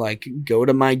 you got to, go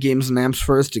to My Games and Apps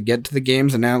first to get to the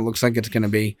games. And now it looks like it's going to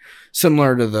be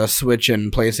similar to the Switch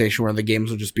and PlayStation, where the games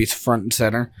will just be front and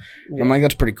center. Yeah. I'm like,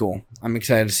 that's pretty cool. I'm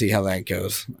excited to see how that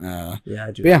goes. I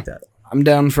do like that. I'm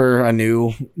down for a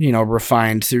new,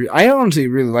 refined series. I honestly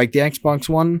really like the Xbox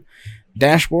One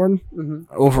dashboard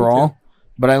overall, okay.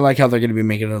 But I like how they're going to be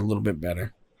making it a little bit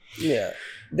better. Yeah.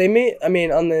 On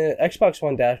the Xbox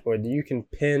One dashboard, you can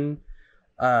pin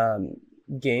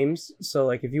games. So,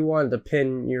 if you wanted to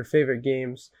pin your favorite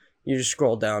games, you just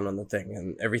scroll down on the thing,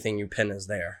 and everything you pin is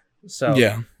there. So,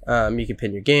 yeah. You can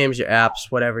pin your games, your apps,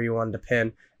 whatever you wanted to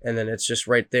pin, and then it's just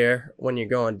right there when you're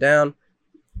going down.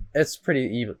 It's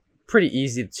pretty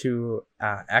easy to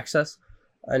access.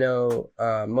 I know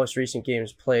most recent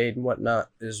games played and whatnot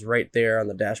is right there on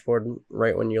the dashboard.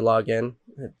 Right when you log in,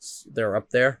 they're up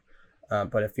there.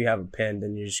 But if you have a pin,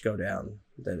 then you just go down.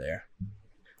 They're there.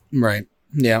 Right.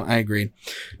 Yeah, I agree.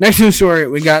 Next news story,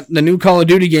 we got the new Call of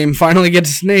Duty game finally gets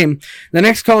its name. The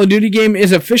next Call of Duty game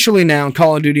is officially now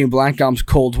Call of Duty Black Ops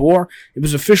Cold War. It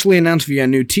was officially announced via a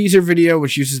new teaser video,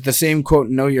 which uses the same, quote,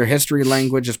 know your history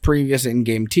language as previous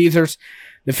in-game teasers.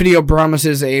 The video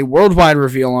promises a worldwide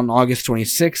reveal on August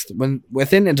 26th.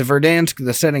 Within its Verdansk,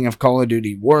 the setting of Call of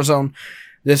Duty Warzone.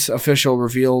 This official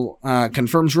reveal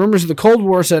confirms rumors of the Cold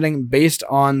War setting based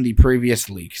on the previous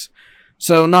leaks.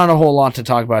 So not a whole lot to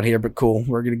talk about here, but cool.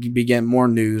 We're going to be getting more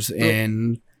news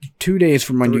in 2 days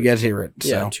from when you guys hear it.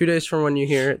 Yeah, 2 days from when you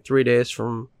hear it, 3 days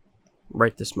from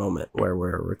right this moment where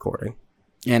we're recording.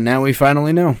 And now we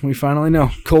finally know.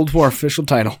 Cold War official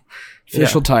title.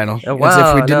 Title. Oh, wow, as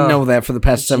if we didn't know that for the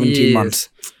past 17 months.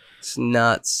 It's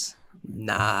nuts.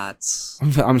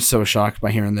 I'm so shocked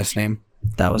by hearing this name.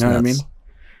 That was nuts. What I mean?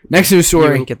 Next news story.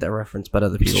 You didn't get that reference, but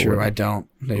other people Sure, would. I don't.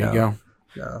 There you go.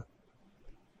 No.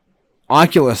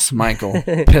 Oculus, Michael,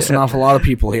 pissing off a lot of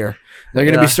people here. They're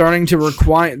going to be starting to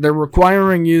they're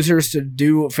requiring users to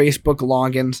do Facebook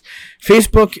logins.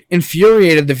 Facebook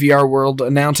infuriated the VR world,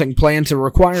 announcing plans to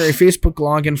require a Facebook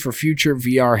login for future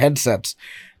VR headsets.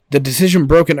 The decision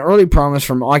broke an early promise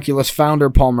from Oculus founder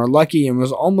Palmer Luckey and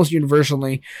was almost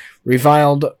universally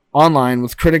reviled online,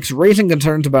 with critics raising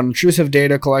concerns about intrusive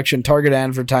data collection, target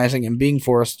advertising, and being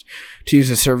forced to use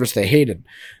a service they hated.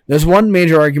 There's one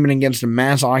major argument against a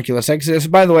mass Oculus exodus.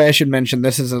 By the way, I should mention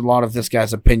this is a lot of this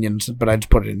guy's opinions, but I just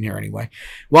put it in here anyway.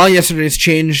 While yesterday's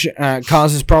change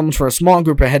causes problems for a small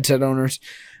group of headset owners,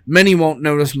 many won't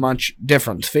notice much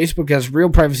difference. Facebook has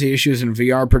real privacy issues, and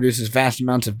VR produces vast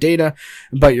amounts of data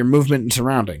about your movement and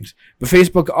surroundings. But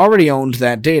Facebook already owns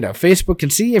that data. Facebook can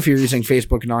see if you're using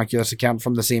Facebook and Oculus account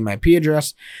from the same IP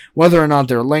address, whether or not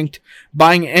they're linked.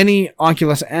 Buying any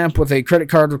Oculus app with a credit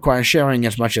card requires sharing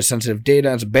as much as sensitive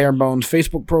data as a bare bones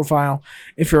Facebook profile.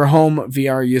 If you're a home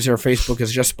VR user, Facebook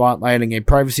is just spotlighting a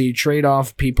privacy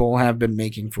trade-off people have been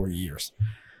making for years.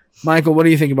 Michael, what do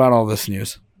you think about all this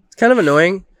news? It's kind of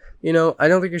annoying. I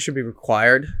don't think it should be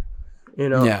required.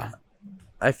 Yeah.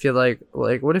 I feel like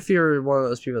what if you're one of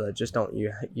those people that just don't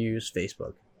use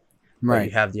Facebook? Right. Or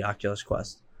you have the Oculus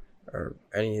Quest or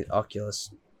any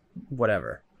Oculus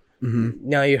whatever. Mm-hmm.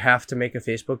 Now you have to make a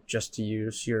Facebook just to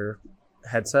use your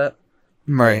headset.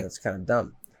 Right. That's kind of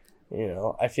dumb. You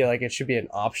know, I feel like it should be an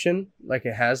option, like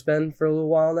it has been for a little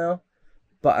while now,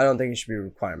 but I don't think it should be a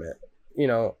requirement. You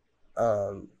know,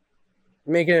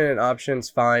 making it an option is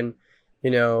fine.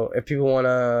 You know, if people want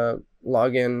to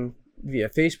log in via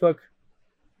Facebook,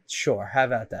 sure,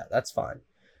 have at that. That's fine.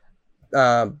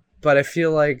 But I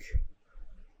feel like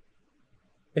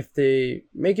if they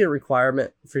make it a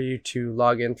requirement for you to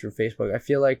log in through Facebook, I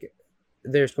feel like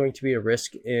there's going to be a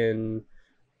risk in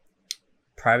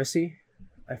privacy.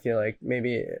 I feel like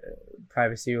maybe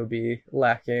privacy will be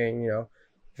lacking, you know,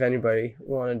 if anybody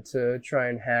wanted to try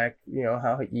and hack, you know,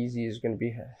 how easy is going to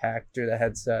be hacked through the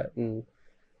headset and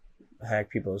hack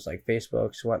people's like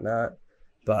Facebooks, whatnot.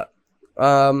 But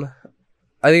I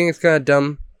think it's kind of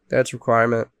dumb that's a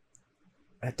requirement.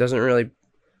 It doesn't really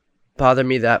bother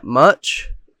me that much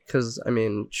because, I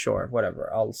mean, sure,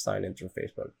 whatever. I'll sign in through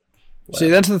Facebook. Whatever. See,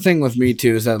 that's the thing with me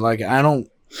too, is that like I don't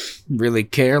really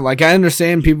care. Like I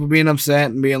understand people being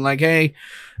upset and being like, hey,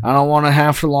 I don't want to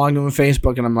have to log in with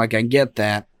Facebook, and I'm like, I get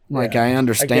that. Like I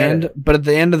understand, but at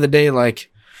the end of the day, like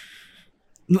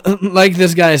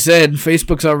this guy said,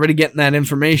 Facebook's already getting that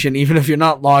information, even if you're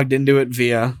not logged into it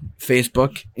via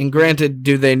Facebook. And granted,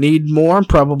 do they need more?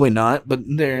 Probably not, but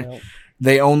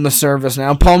they own the service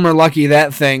now. Palmer Luckey,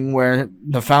 that thing where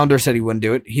the founder said he wouldn't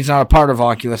do it. He's not a part of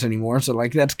Oculus anymore, so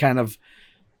like that's kind of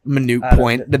a minute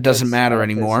point that doesn't matter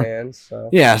anymore. Hands, so.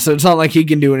 Yeah, so it's not like he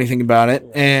can do anything about it,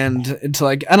 and it's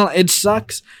like it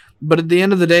sucks. But at the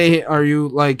end of the day, are you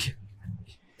like,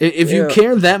 if you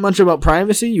care that much about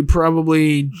privacy, you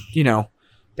probably, you know,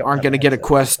 aren't going to get a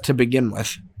Quest to begin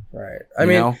with. Right. I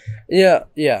mean, yeah.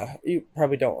 You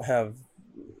probably don't even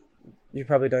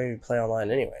play online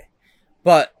anyway.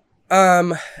 But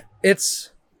I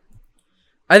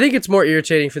think it's more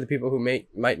irritating for the people who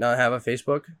might not have a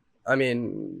Facebook. I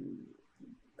mean,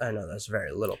 I know that's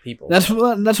very little people. That's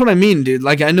what I mean, dude.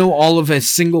 Like, I know all of a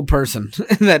single person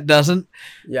that doesn't.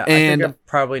 Yeah, and I think I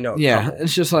probably know. Yeah,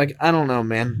 it's just like, I don't know,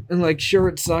 man. And like, sure,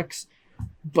 it sucks,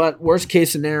 but worst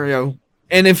case scenario,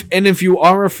 and if you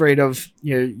are afraid of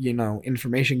your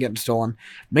information getting stolen,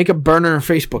 make a burner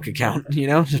Facebook account. You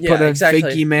know, just put a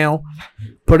fake email,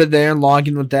 put it there, log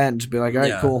in with that, and just be like, all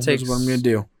right, cool. This is what I'm gonna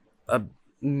do. A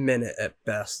minute at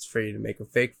best for you to make a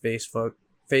fake Facebook.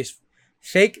 Fake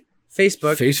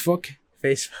Facebook.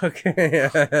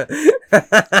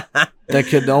 That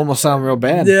could almost sound real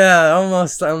bad. Yeah,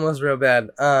 almost real bad.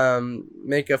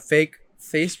 Make a fake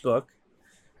Facebook.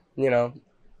 You know,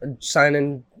 sign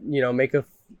in. You know, make a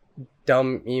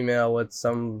dumb email with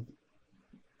some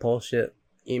bullshit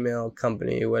email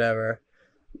company, whatever,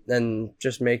 and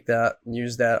just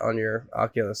use that on your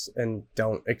Oculus, and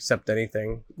don't accept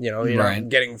anything. You know, you're not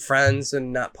getting friends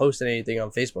and not posting anything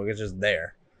on Facebook. It's just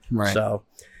there. Right. So,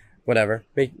 whatever.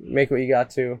 Make what you got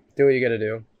to. Do what you got to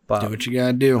do. But do what you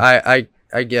gotta do. I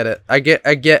get it. I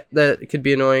get that it could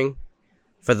be annoying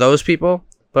for those people,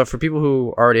 but for people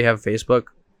who already have Facebook,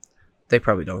 they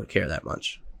probably don't care that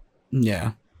much.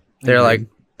 Yeah. They're like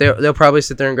they'll probably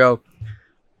sit there and go,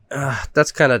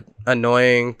 that's kind of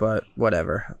annoying, but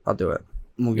whatever. I'll do it.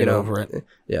 We'll get over it.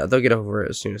 Yeah, they'll get over it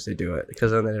as soon as they do it,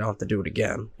 because then they don't have to do it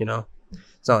again, you know?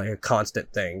 It's not like a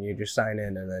constant thing. You just sign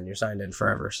in, and then you're signed in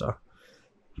forever, so.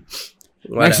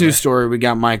 Whatever. Next news story, we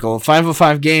got Michael.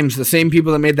 505 Games, the same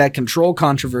people that made that Control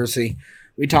controversy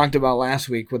we talked about last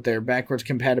week with their backwards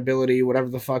compatibility, whatever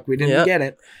the fuck, we didn't get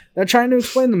it. They're trying to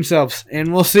explain themselves,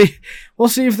 and we'll see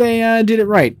if they did it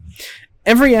right.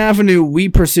 Every avenue we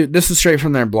pursued, this is straight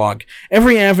from their blog,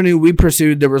 every avenue we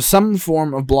pursued, there was some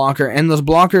form of blocker, and those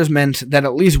blockers meant that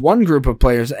at least one group of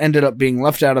players ended up being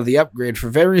left out of the upgrade for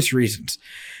various reasons.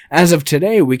 As of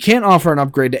today, we can't offer an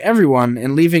upgrade to everyone,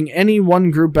 and leaving any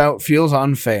one group out feels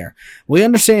unfair. We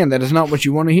understand that is not what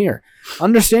you want to hear.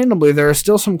 Understandably, there are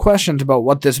still some questions about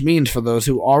what this means for those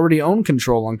who already own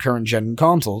Control on current-gen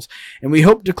consoles, and we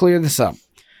hope to clear this up.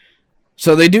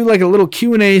 So they do like a little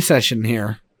Q&A session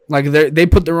here. Like, they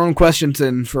put their own questions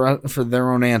in for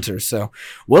their own answers. So,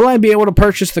 will I be able to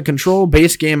purchase the Control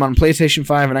base game on PlayStation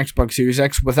 5 and Xbox Series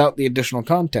X without the additional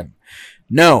content?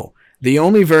 No. The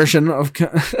only version of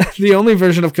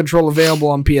Control available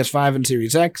on PS5 and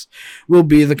Series X will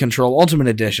be the Control Ultimate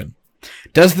Edition.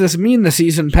 Does this mean the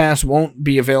Season Pass won't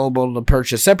be available to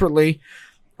purchase separately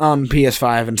on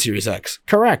PS5 and Series X?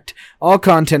 Correct. All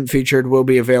content featured will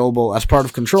be available as part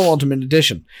of Control Ultimate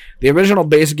Edition. The original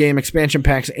base game, expansion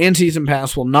packs, and Season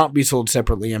Pass will not be sold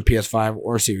separately on PS5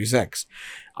 or Series X.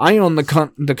 I own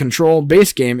the Control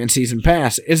base game and Season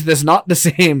Pass. Is this not the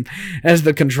same as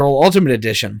the Control Ultimate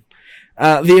Edition?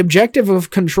 The objective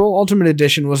of Control Ultimate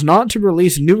Edition was not to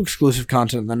release new exclusive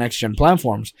content on the next-gen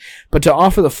platforms, but to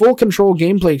offer the full Control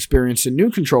gameplay experience to new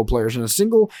Control players in a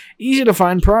single,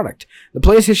 easy-to-find product. The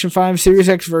PlayStation 5 Series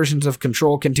X versions of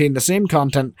Control contain the same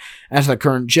content as the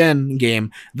current-gen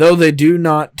game, though they do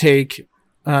not take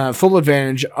full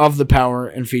advantage of the power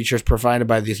and features provided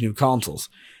by these new consoles.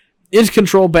 Is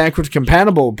Control backwards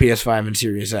compatible with PS5 and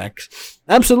Series X?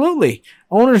 Absolutely.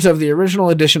 Owners of the original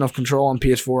edition of Control on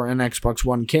PS4 and Xbox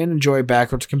One can enjoy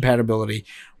backwards compatibility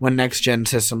when next-gen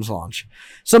systems launch.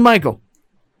 So, Michael,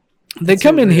 they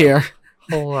come in here.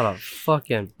 A whole lot of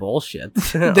fucking bullshit.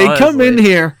 They come in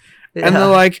here, and they're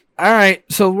like, all right,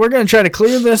 so we're going to try to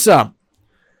clear this up.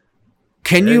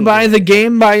 Can you buy the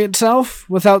game by itself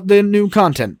without the new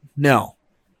content? No.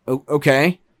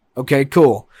 Okay. Okay,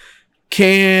 cool.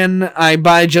 Can I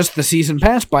buy just the season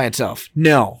pass by itself?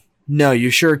 No. No, you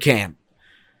sure can't.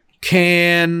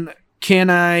 Can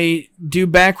I do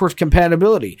backwards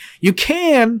compatibility? You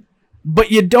can,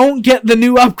 but you don't get the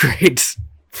new upgrades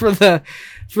for the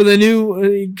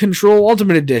new Control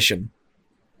Ultimate Edition.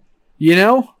 You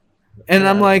know? And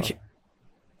I'm like,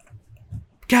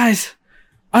 guys,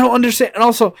 I don't understand. And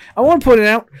also, I want to point it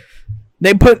out.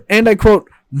 They put, and I quote,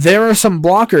 there are some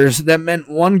blockers that meant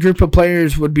one group of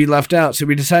players would be left out, so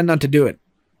we decided not to do it.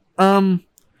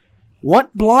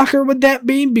 What blocker would that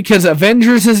be? Because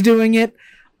Avengers is doing it.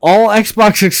 All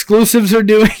Xbox exclusives are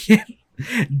doing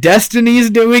it. Destiny's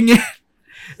doing it.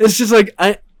 It's just like,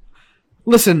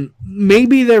 listen,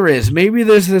 maybe there is. Maybe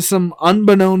there's some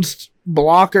unbeknownst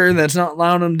blocker that's not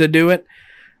allowing them to do it.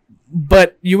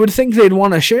 But you would think they'd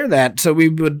want to share that so we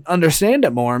would understand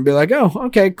it more and be like, oh,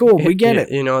 okay, cool, we get it.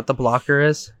 You know what the blocker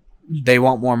is? They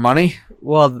want more money?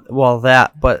 Well,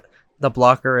 but the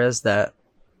blocker is that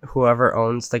whoever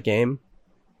owns the game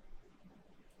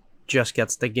just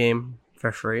gets the game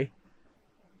for free.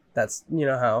 That's, you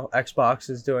know how Xbox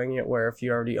is doing it, where if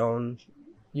you already own,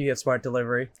 you get smart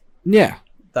delivery. Yeah.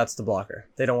 That's the blocker.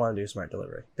 They don't want to do smart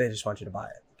delivery. They just want you to buy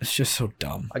it. It's just so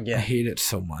dumb. Again. I hate it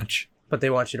so much. But they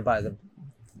want you to buy the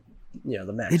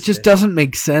max. It just doesn't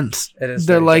make sense. It is.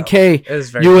 They're like, hey,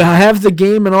 you have the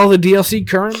game and all the DLC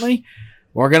currently.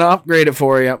 We're gonna upgrade it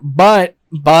for you, but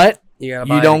you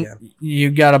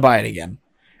gotta buy it again.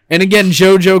 And again,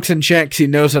 Joe jokes and checks. He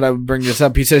knows that I would bring this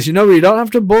up. He says, you don't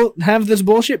have to have this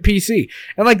bullshit PC.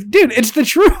 I'm like, dude, it's the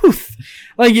truth.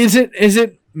 Like, is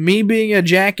it me being a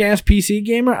jackass PC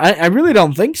gamer? I really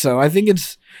don't think so. I think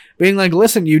it's being like,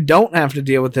 listen, you don't have to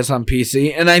deal with this on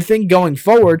PC, and I think going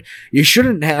forward, you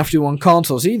shouldn't have to on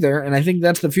consoles either, and I think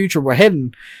that's the future we're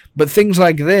heading. But things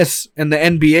like this and the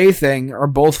NBA thing are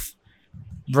both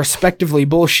respectively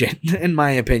bullshit, in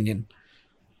my opinion.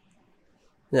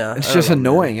 Yeah, it's just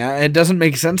annoying. It doesn't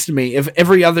make sense to me. If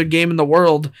every other game in the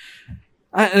world,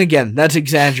 and again, that's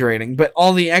exaggerating, but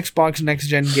all the Xbox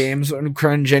next-gen games and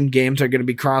current-gen games are going to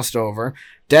be crossed over.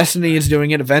 Destiny is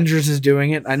doing it. Avengers is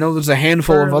doing it. I know there's a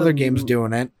handful of other games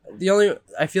doing it.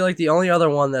 I feel like the only other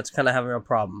one that's kind of having a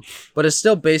problem, but is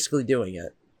still basically doing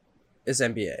it, is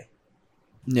NBA.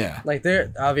 Yeah. Like,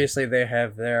 obviously they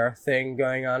have their thing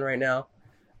going on right now,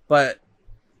 but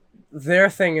their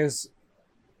thing is,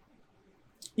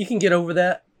 you can get over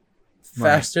that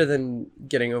faster than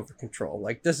getting over Control.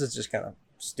 Like, this is just kind of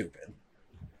stupid.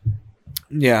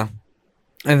 Yeah.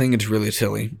 I think it's really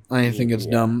silly. I think it's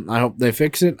dumb. I hope they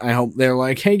fix it. I hope they're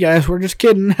like, hey guys, we're just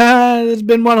kidding. It's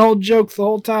been one whole joke the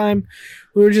whole time.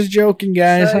 We were just joking,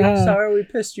 guys. Sorry we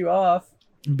pissed you off.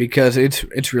 Because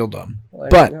it's real dumb.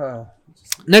 But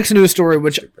next news story,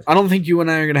 which I don't think you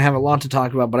and I are going to have a lot to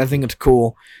talk about, but I think it's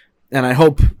cool. And I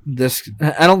hope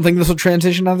I don't think this will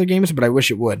transition to other games, but I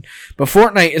wish it would. But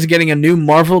Fortnite is getting a new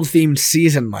Marvel-themed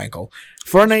season, Michael.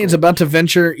 Fortnite is about to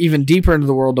venture even deeper into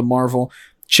the world of Marvel.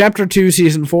 Chapter 2,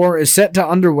 Season 4 is set to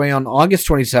underway on August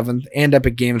 27th, and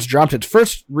Epic Games dropped its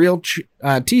first real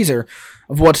teaser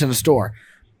of what's in store.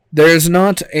 There's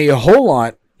not a whole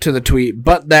lot to the tweet,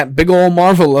 but that big ol'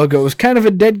 Marvel logo is kind of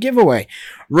a dead giveaway.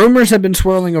 Rumors have been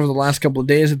swirling over the last couple of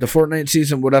days that the Fortnite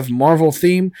season would have Marvel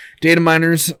theme. Data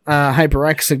miners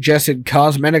HyperX suggested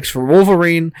cosmetics for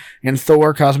Wolverine, and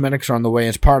Thor cosmetics are on the way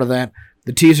as part of that.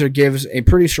 The teaser gives a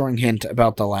pretty strong hint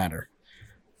about the latter.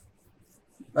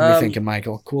 What are you thinking,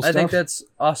 Michael? Cool stuff? I think that's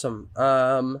awesome.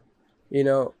 Fortnite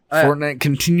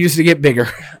continues to get bigger.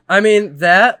 I mean,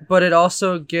 but it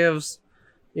also gives,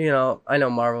 I know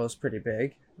Marvel is pretty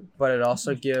big, but it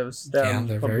also gives them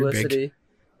publicity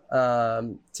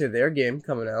to their game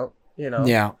coming out,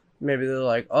 Yeah. Maybe they're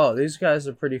like, oh, these guys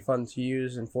are pretty fun to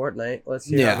use in Fortnite. Let's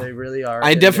see how they really are.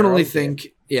 I definitely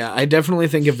think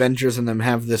Avengers and them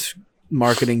have this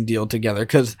marketing deal together.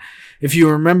 Because if you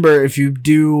remember, if you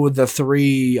do the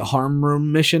 3 harm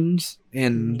room missions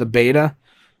in the beta,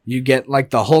 you get like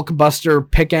the Hulkbuster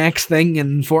pickaxe thing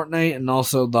in Fortnite, and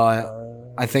also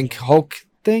the I think Hulk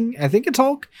thing. I think it's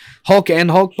Hulk and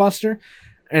Hulkbuster.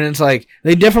 And it's like,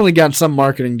 they definitely got some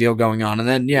marketing deal going on. And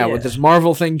then, with this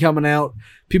Marvel thing coming out,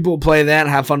 people will play that,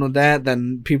 have fun with that.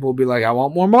 Then people will be like, I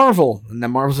want more Marvel. And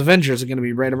then Marvel's Avengers are going to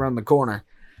be right around the corner.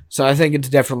 So I think it's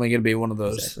definitely going to be one of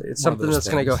those. Exactly. It's something that's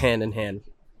going to go hand in hand,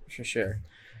 for sure.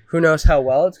 Who knows how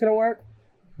well it's going to work,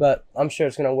 but I'm sure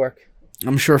it's going to work.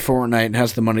 I'm sure Fortnite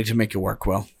has the money to make it work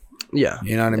well. Yeah.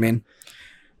 You know what I mean?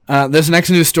 This next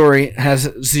news story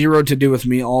has zero to do with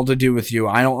me, all to do with you.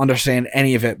 I don't understand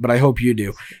any of it, but I hope you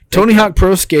do. Tony Hawk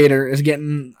Pro Skater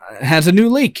has a new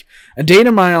leak. A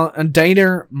data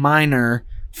miner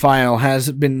file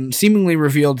has been seemingly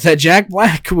revealed that Jack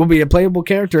Black will be a playable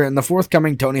character in the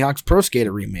forthcoming Tony Hawk's Pro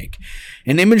Skater remake.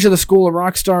 An image of the School of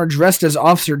Rockstar dressed as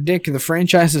Officer Dick, the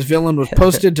franchise's villain, was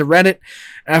posted to Reddit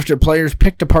after players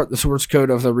picked apart the source code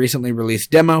of the recently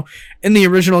released demo. In the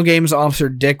original games, Officer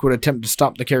Dick would attempt to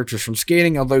stop the characters from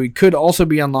skating, although he could also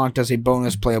be unlocked as a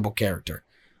bonus playable character.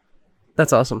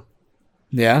 That's awesome.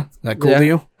 Yeah? That cool to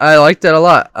you? I liked it a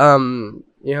lot.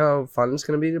 You know how fun it's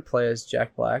going to be to play as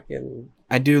Jack Black and...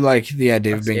 I do like the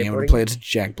idea of being able to play as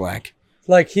Jack Black.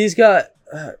 Like, he's got...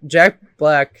 Jack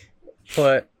Black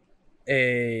put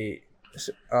a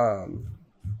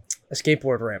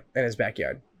skateboard ramp in his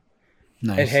backyard.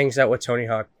 Nice. And hangs out with Tony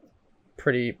Hawk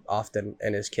pretty often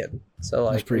and his kid. So,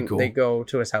 like, that's pretty cool. They go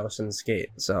to his house and skate.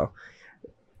 So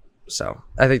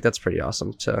I think that's pretty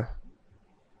awesome to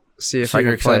see if I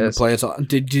can play it.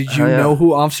 Did you know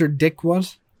who Officer Dick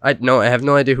was? I have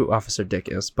no idea who Officer Dick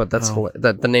is, but that's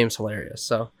the name's hilarious.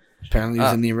 So apparently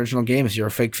he's in the original games. You're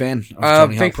a fake fan of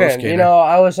Tony Hawk Pro Skater. You know,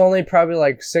 I was only probably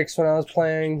like 6 when I was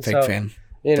playing. Fake fan.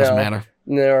 Doesn't matter.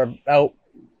 And they were out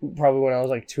probably when I was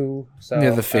like 2. So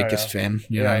you're the fakest fan.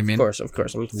 You know what I mean? Of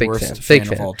course. I'm a fake Worst fan. Fake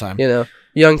fan of all time. You know,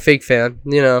 young fake fan.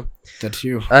 You know, that's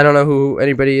you. I don't know who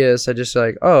anybody is. I just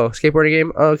like, skateboarding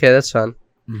game. Oh, okay, that's fun.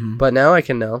 Mm-hmm. But now I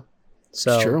can know.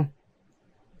 So it's true.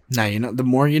 Now you know. The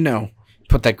more you know.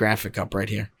 Put that graphic up right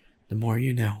here. The more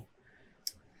you know.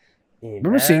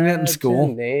 Remember seeing that in school?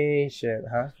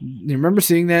 Huh? You remember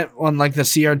seeing that on like the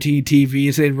CRT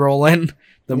TVs they'd roll in?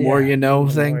 The more you know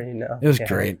thing? More you know. It was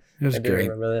great. It was great.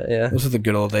 Remember that, yeah. Those were the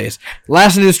good old days.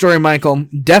 Last news story, Michael.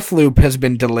 Deathloop has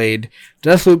been delayed.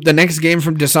 Deathloop, the next game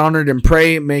from Dishonored and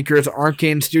Prey makers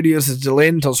Arcane Studios, is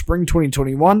delayed until spring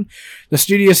 2021. The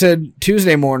studio said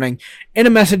Tuesday morning. In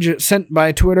a message sent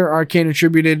by Twitter, Arcane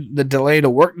attributed the delay to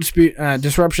work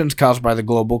disruptions caused by the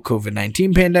global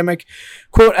COVID-19 pandemic.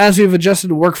 Quote, as we've adjusted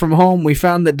to work from home, we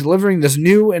found that delivering this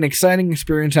new and exciting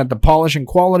experience at the polish and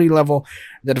quality level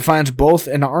that defines both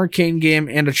an Arcane game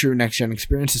and a true next-gen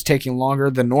experience is taking longer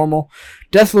than normal.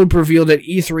 Deathloop revealed at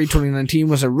E3 2019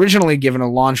 was originally given a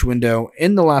launch window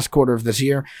in the last quarter of this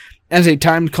year as a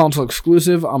timed console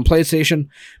exclusive on PlayStation,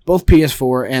 both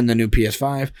PS4 and the new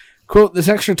PS5. Quote, this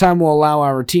extra time will allow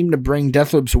our team to bring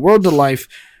Deathloop's world to life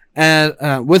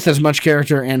with as much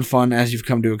character and fun as you've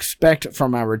come to expect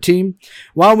from our team.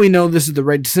 While we know this is the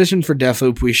right decision for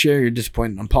Deathloop, we share your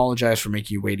disappointment and apologize for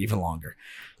making you wait even longer.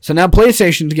 So now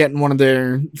PlayStation's getting one of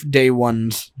their day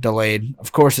ones delayed.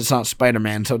 Of course, it's not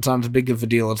Spider-Man, so it's not as big of a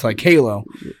deal. It's like Halo.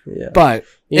 Yeah. But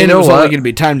it was only going to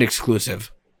be timed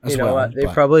exclusive as well. You know what? They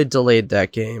probably delayed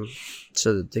that game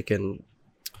so that they can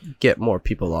get more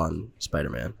people on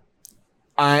Spider-Man.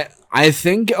 I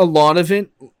think a lot of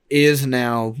it is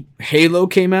now Halo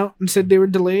came out and said they were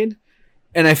delayed.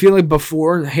 And I feel like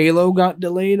before Halo got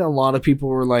delayed, a lot of people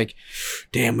were like,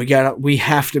 damn, we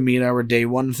have to meet our day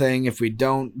one thing. If we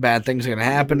don't, bad things are going to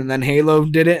happen. And then Halo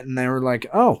did it, and they were like,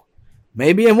 oh,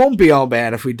 maybe it won't be all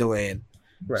bad if we delay it.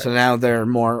 Right. So now they're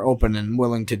more open and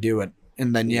willing to do it.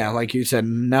 And then, like you said,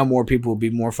 now more people will be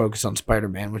more focused on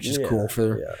Spider-Man, which is cool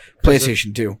for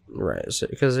PlayStation 2. Right.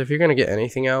 Because if you're going to get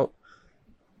anything out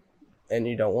and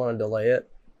you don't want to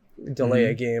delay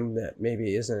a game that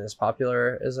maybe isn't as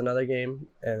popular as another game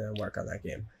and then work on that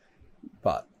game.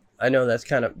 But I know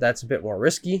that's a bit more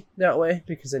risky that way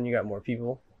because then you got more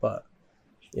people, but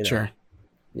sure.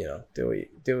 Do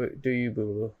you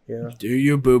boo-boo, Do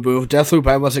you boo-boo. Deathloop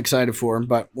I was excited for,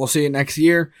 but we'll see it next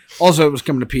year. Also, it was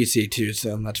coming to PC too,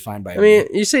 so that's fine by me. I mean,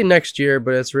 you say next year,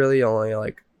 but it's really only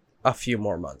like a few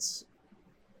more months.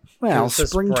 Well,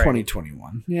 spring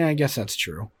 2021. Yeah, I guess that's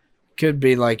true. Could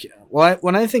be like, well,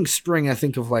 when I think spring, I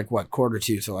think of like what, quarter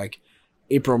 2, so like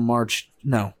April, March,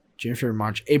 no, January,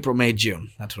 March, April, May, June.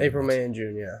 That's what April, May, and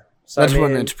June, yeah. So that's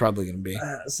when it's probably going to be.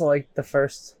 So like the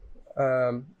first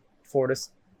 4 to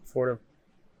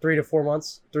 3 to 4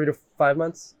 months, 3 to 5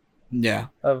 months. Yeah.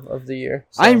 Of the year.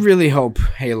 So. I really hope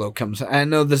Halo comes. I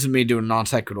know this is me doing non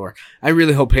sequitur. I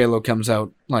really hope Halo comes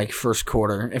out like first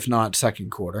quarter, if not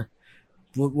second quarter.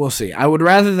 We'll see. I would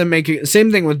rather than make it.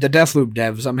 Same thing with the Deathloop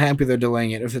devs. I'm happy they're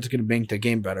delaying it if it's going to make the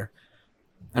game better.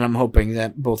 And I'm hoping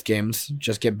that both games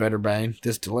just get better by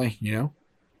this delay, you know?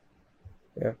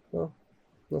 Yeah, well,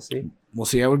 we'll see. We'll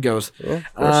see how it goes.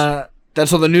 Yeah,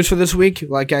 that's all the news for this week.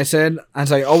 Like I said,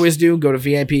 as I always do, go to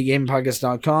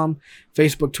VIPGamingPodcast.com,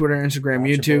 Facebook, Twitter, Instagram, watch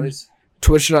YouTube,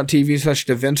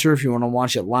 twitch.tv/DaVincer. If you want to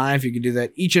watch it live, you can do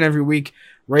that each and every week.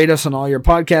 Rate us on all your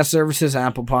podcast services,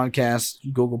 Apple Podcasts,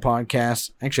 Google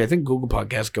Podcasts. Actually, I think Google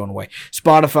Podcasts is going away.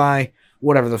 Spotify,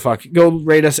 whatever the fuck. Go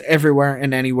rate us everywhere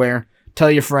and anywhere. Tell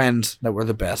your friends that we're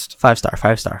the best. 5-star,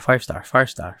 5-star, 5-star,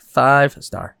 5-star,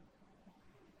 5-star.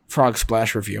 Frog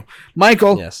Splash review.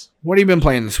 Michael, yes. What have you been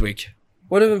playing this week?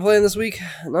 What have I been playing this week?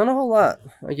 Not a whole lot,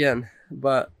 again.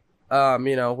 But,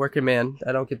 working man.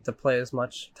 I don't get to play as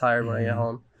much. Tired when I get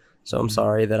home. So I'm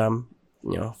sorry that I'm,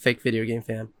 fake video game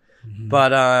fan. But,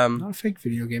 not a fake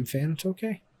video game fan. It's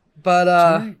okay. But,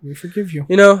 it's right. We forgive you.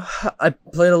 I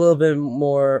played a little bit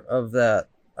more of that,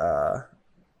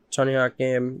 Tony Hawk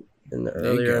game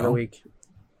earlier in the week.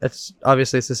 It's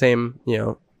the same,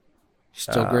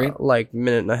 still great. Like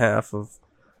minute and a half of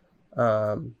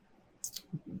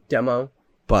demo,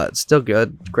 but still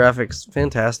good. Graphics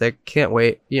fantastic. Can't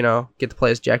wait. Get to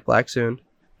play as Jack Black soon,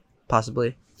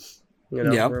 possibly.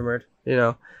 Rumored.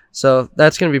 So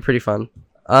that's gonna be pretty fun.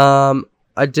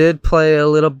 I did play a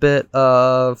little bit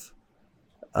of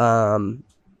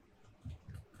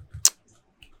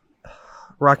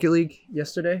Rocket League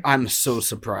yesterday. I'm so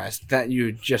surprised that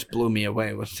you just blew me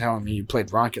away with telling me you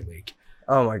played Rocket League.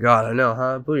 Oh my god, I know,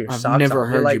 huh? Blew your socks off. I've never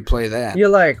heard you play that. You're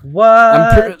like,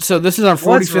 what? So this is our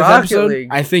 45th episode. League?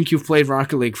 I think you've played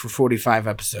Rocket League for 45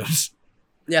 episodes.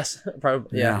 Yes,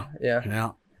 probably.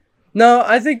 Yeah. No,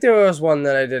 I think there was one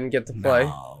that I didn't get to play.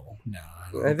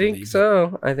 No. I think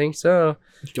so.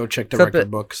 Go check the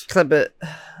record books. Clip it,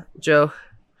 Joe.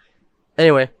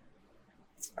 Anyway.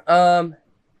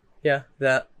 Yeah,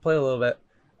 that. Play a little bit.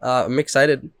 I'm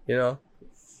excited, a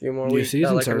few more weeks.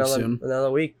 Season starts soon.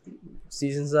 Another week.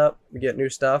 Season's up. We get new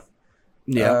stuff.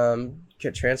 Yeah.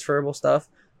 Get transferable stuff.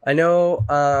 I know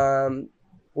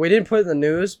we didn't put it in the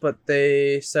news, but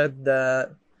they said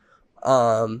that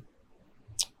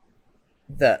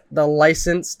that the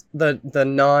licensed the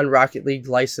non-Rocket League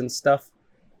licensed stuff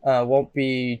won't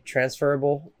be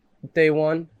transferable day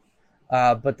one.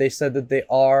 But they said that they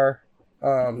are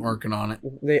working on it.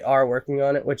 They are working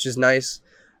on it, which is nice.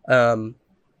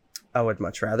 I would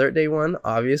much rather at day one,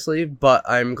 obviously, but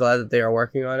I'm glad that they are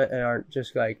working on it and aren't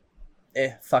just like,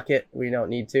 fuck it, we don't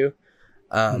need to.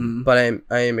 But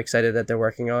I am excited that they're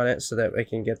working on it so that we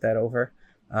can get that over.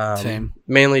 Same.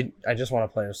 Mainly, I just want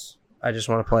to play this. I just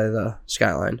want to play the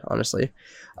Skyline, honestly.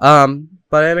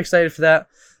 But I am excited for that.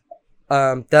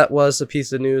 That was a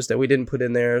piece of news that we didn't put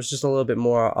in there. It's just a little bit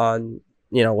more on,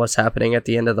 what's happening at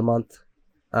the end of the month.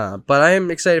 But I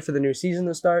am excited for the new season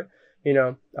to start.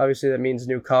 Obviously that means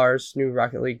new cars, new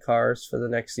Rocket League cars for the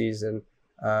next season,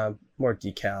 more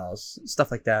decals,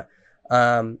 stuff like that.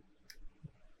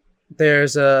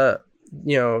 There's the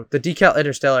decal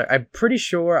Interstellar. I'm pretty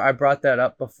sure I brought that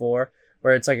up before,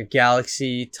 where it's like a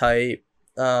galaxy type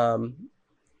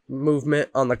movement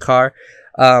on the car.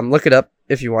 Look it up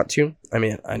if you want to. I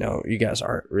mean, I know you guys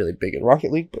aren't really big in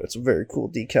Rocket League, but it's a very cool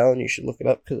decal, and you should look it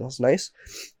up because it's nice.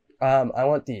 I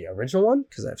want the original one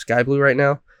because I have sky blue right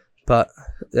now. But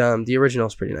the original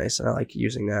is pretty nice, and I like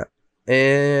using that.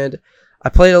 And I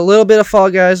played a little bit of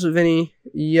Fall Guys with Vinny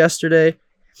yesterday.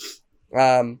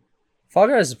 Fall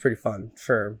Guys is pretty fun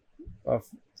for a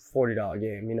 $40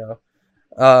 game, $20.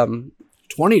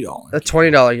 A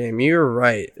 $20 game. You're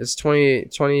right. It's 20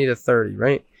 to 30,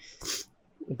 right?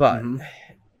 But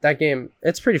that game,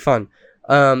 it's pretty fun.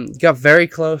 Got very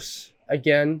close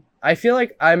again. I feel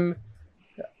like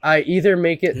I either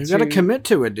make it. You gotta commit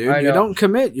to it, dude. You don't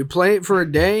commit. You play it for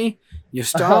a day. You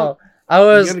stop. You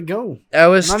gotta go. I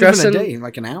was Not stressing. Even a day,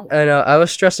 like an hour. I know. I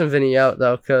was stressing Vinny out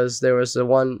though, because there was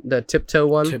the tiptoe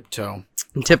one.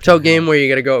 Tiptoe game where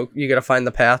you gotta find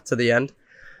the path to the end,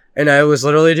 and I was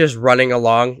literally just running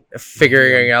along,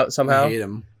 figuring it out somehow. I hate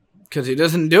him because he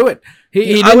doesn't do it.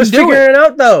 I was figuring it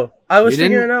out though. I was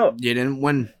figuring it out. You didn't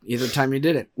win either time you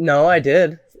did it. No, I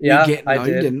did. Yeah, I did.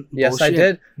 You didn't. Yes, Bullshit. I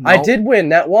did. No. I did win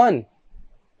that one.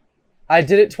 I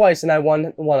did it twice, and I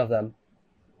won one of them.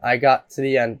 I got to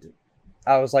the end.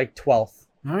 I was like 12th.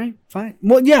 All right, fine.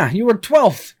 Well, yeah, you were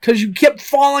 12th because you kept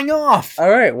falling off. All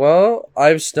right, well,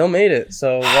 I've still made it,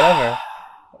 so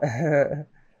whatever.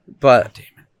 But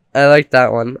I like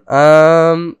that one.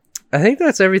 I think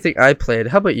that's everything I played.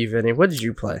 How about you, Vinny? What did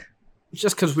you play?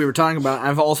 Just because we were talking about it,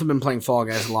 I've also been playing Fall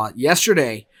Guys a lot.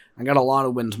 Yesterday, I got a lot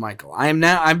of wins, Michael.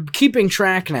 I'm keeping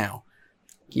track now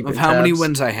of how many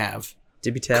wins I have.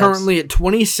 Currently at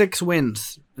 26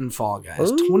 wins in Fall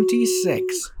Guys. Ooh.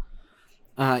 26.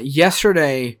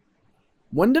 Yesterday,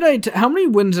 how many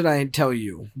wins did I tell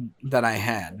you that I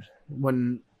had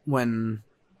when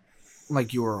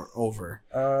like you were over?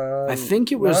 I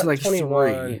think it was like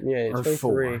 21. 3 or 23.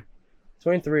 4.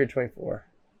 23 or 24.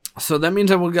 So that means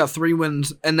I would have got 3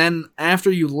 wins. And then after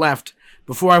you left,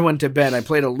 before I went to bed, I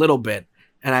played a little bit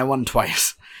and I won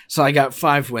twice. So I got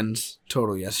 5 wins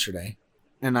total yesterday.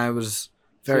 And I was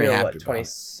very happy.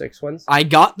 26 wins? I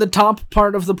got the top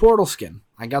part of the portal skin.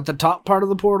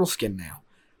 now.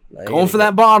 Going for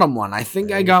that bottom one. I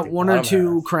think I got 1 or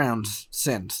 2 crowns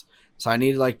since. So I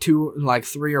need like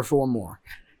 3 or 4 more.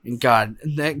 And God,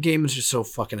 that game is just so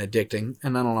fucking addicting.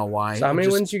 And I don't know why. So how many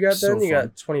wins you got then? You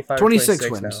got 25, 26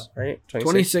 wins. Now, right?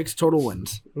 26 total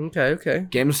wins. Okay.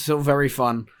 Game's still very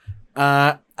fun.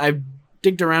 I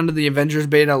digged around to the Avengers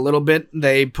beta a little bit.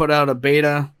 They put out a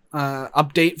beta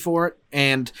update for it.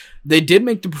 And they did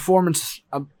make the performance,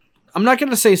 I'm not going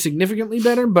to say significantly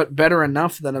better, but better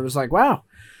enough that I was like, wow.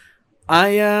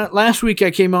 Last week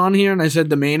I came on here and I said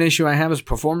the main issue I have is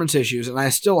performance issues. And I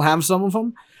still have some of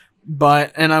them.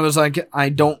 And I was like, I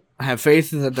don't have faith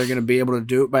that they're going to be able to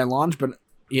do it by launch. But,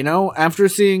 after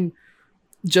seeing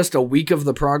just a week of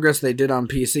the progress they did on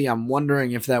PC, I'm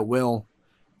wondering if that will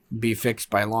be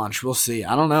fixed by launch. We'll see.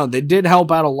 I don't know. They did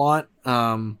help out a lot,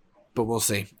 but we'll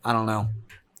see. I don't know.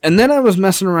 And then I was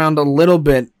messing around a little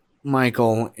bit,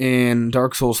 Michael, in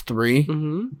Dark Souls 3.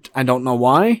 Mm-hmm. I don't know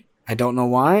why.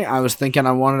 I was thinking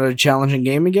I wanted a challenging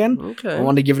game again. Okay. I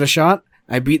wanted to give it a shot.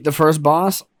 I beat the first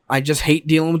boss. I just hate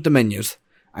dealing with the menus.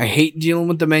 I hate dealing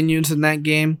with the menus in that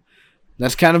game.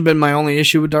 That's kind of been my only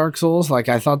issue with Dark Souls. Like,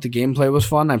 I thought the gameplay was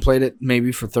fun. I played it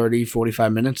maybe for 30,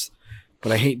 45 minutes.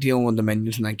 But I hate dealing with the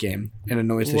menus in that game. It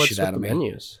annoys the shit out of me.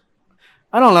 Menus?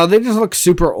 I don't know. They just look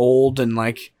super old and,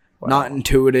 not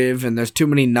intuitive. And there's too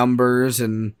many numbers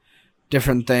and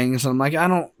different things. And I'm like, I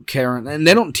don't care. And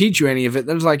they don't teach you any of it.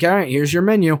 They're just like, all right, here's your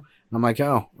menu. And I'm like,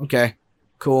 oh, okay,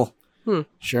 cool.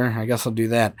 Sure, I guess I'll do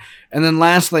that. And then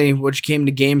lastly, which came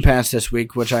to Game Pass this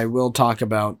week, which I will talk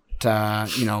about,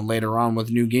 later on with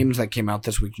new games that came out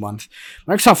this month.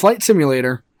 Microsoft Flight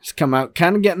Simulator has come out,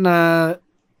 kind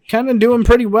of doing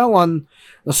pretty well on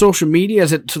the social media.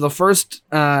 As it to the first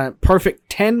perfect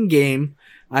 10 game,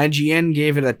 IGN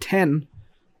gave it a 10.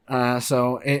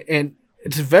 So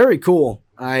it's very cool.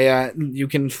 You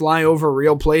can fly over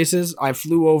real places. I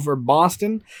flew over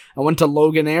Boston. I went to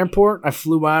Logan Airport. I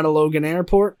flew out of Logan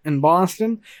Airport in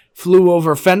Boston. Flew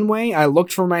over Fenway. I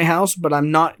looked for my house, but I'm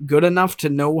not good enough to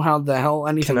know how the hell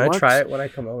anything works. Can I try it when I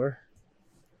come over?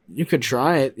 You could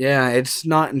try it. Yeah, it's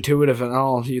not intuitive at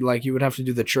all. You would have to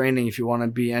do the training if you want to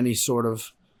be any sort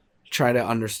of try to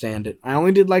understand it. I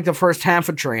only did the first half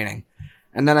of training.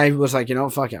 And then I was like,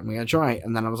 fuck it, I'm going to try it.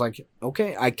 And then I was like,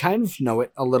 okay, I kind of know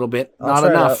it a little bit. Not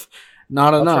enough.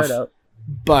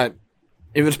 But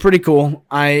it was pretty cool.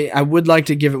 I would like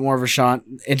to give it more of a shot.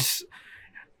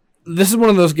 This is one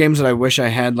of those games that I wish I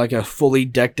had a fully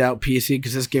decked out PC,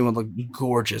 because this game would look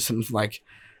gorgeous in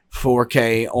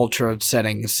 4K ultra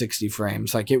settings, 60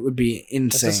 frames. It would be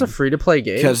insane. Is this a free to play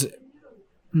game? Because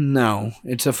no,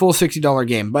 it's a full $60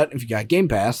 game. But if you got Game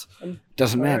Pass, it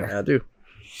doesn't matter. I do.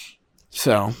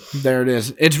 So there it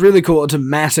is. It's really cool. It's a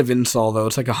massive install though.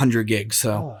 It's 100 gigs.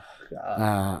 So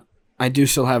I do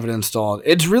still have it installed.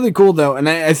 It's really cool though, and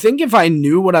I think if I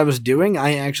knew what I was doing,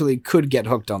 I actually could get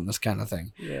hooked on this kind of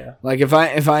thing. Yeah.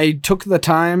 If I took the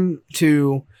time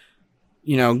to,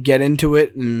 get into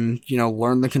it and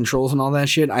learn the controls and all that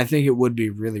shit, I think it would be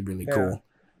really, really cool.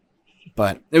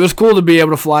 But it was cool to be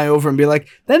able to fly over and be like,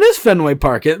 that is Fenway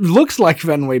Park. It looks like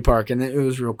Fenway Park, and it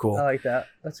was real cool. I like that.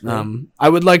 That's cool. I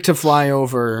would like to fly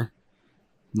over,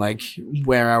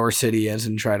 where our city is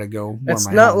and try to go where it's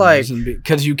my not home is.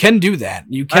 Because you can do that.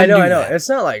 You can I know. that. It's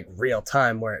not real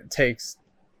time where it takes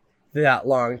that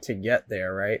long to get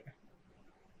there, right?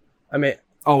 I mean...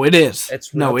 Oh, it is.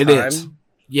 It's real time? It is.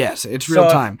 Yes, it's real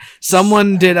time.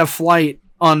 Someone did a flight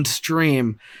on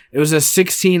stream. It was a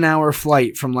 16-hour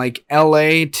flight from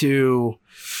LA to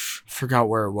forgot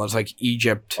where it was,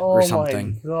 Egypt or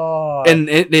something. Oh my god. And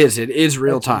it is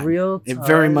real time. Real time. It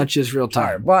very much is real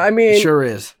time. Right. Well, I mean, it sure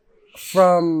is.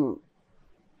 From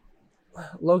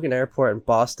Logan Airport in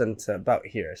Boston to about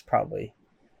here is probably...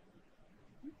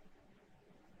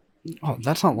 Oh,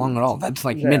 that's not long at all. That's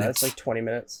minutes. That's 20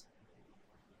 minutes.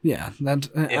 Yeah, that's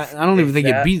I don't even think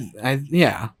it'd be...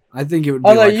 Yeah. I think it would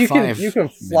be like you 5 you can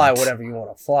fly minutes. whatever you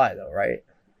want to fly though, right?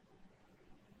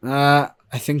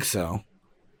 I think so.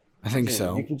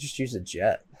 You can just use a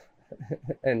jet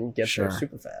and get there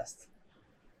super fast.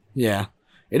 Yeah.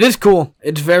 It is cool.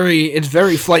 It's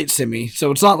very flight simmy.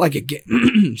 So it's not like a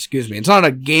excuse me. It's not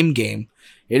a game.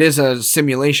 It is a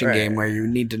simulation game where you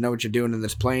need to know what you're doing in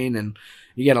this plane, and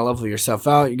you got to level yourself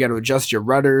out. You got to adjust your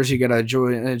rudders. You got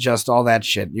to adjust all that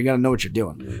shit. You got to know what you're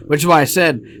doing. Which is why I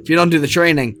said, if you don't do the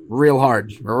training, real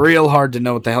hard to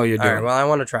know what the hell you're doing. All right, well, I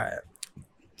want to try it.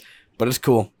 But it's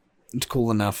cool. It's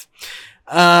cool enough.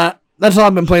 That's all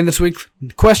I've been playing this week.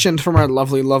 Questions from our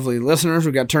lovely, lovely listeners.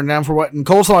 We got turned down for what in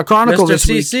Coleslaw Chronicle Mr. this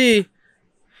CC week.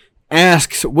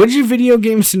 Asks, which video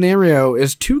game scenario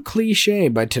is too cliche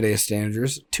by today's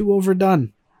standards, too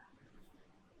overdone?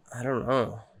 I don't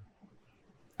know.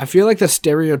 I feel like the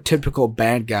stereotypical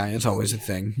bad guy is always a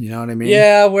thing. You know what I mean?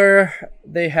 Yeah, where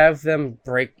they have them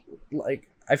break, like,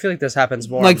 I feel like this happens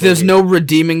more. Like, there's no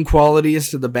redeeming qualities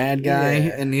to the bad guy,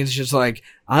 and he's just like,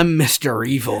 I'm Mr.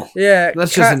 Evil. Yeah.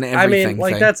 That's just an everything I mean,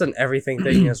 like, thing. that's an everything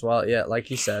thing as well. Yeah, like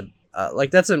you said.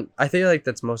 Like, I think, like,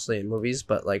 that's mostly in movies,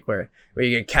 but, like, where you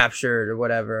get captured or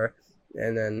whatever,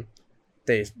 and then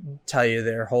they tell you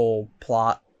their whole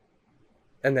plot,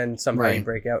 and then somehow you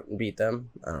break out and beat them.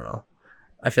 I don't know.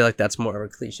 I feel like that's more of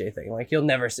a cliche thing. Like,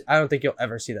 I don't think you'll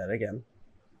ever see that again.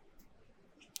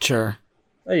 Sure.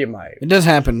 Oh, you might. It does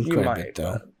happen quite a bit,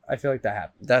 though. I feel like that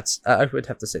happens. I would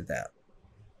have to say that.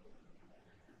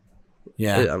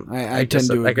 Yeah, I tend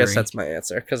to agree. I guess that's my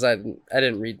answer, because I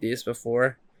didn't read these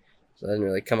before, so I didn't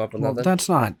really come up with nothing. That's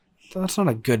not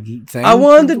a good thing. I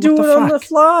wanted to do it on the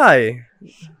fly.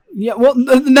 Yeah, well,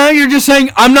 now you're just saying,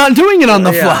 I'm not doing it on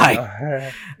the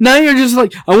fly. Now you're just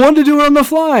like, I wanted to do it on the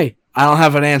fly. I don't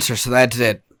have an answer, so that's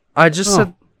it. I just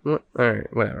said, all right,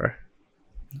 whatever.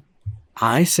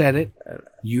 I said it.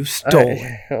 You stole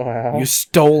it. Wow. You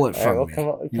stole it from me.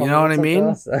 You know what I mean?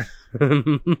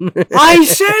 I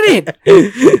said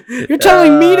it. You're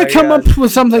telling me to come up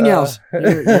with something else.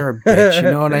 You're a bitch. You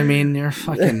know what I mean? You're a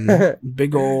fucking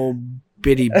big old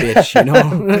bitty bitch. You know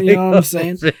what I'm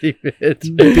saying?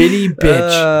 Bitty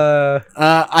bitch.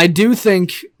 I do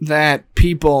think that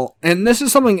people, and this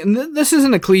is something, and this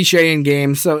isn't a cliche in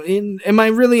games, so am I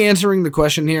really answering the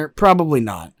question here? Probably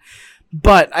not.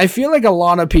 But I feel like a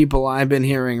lot of people I've been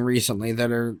hearing recently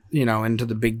that are, into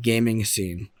the big gaming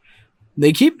scene,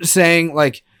 they keep saying,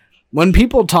 like, when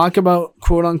people talk about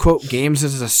quote-unquote games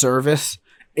as a service,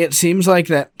 it seems like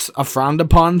that's a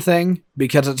frowned-upon thing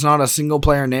because it's not a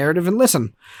single-player narrative. And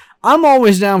listen, I'm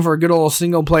always down for a good old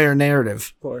single-player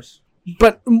narrative. Of course.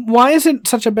 But why is it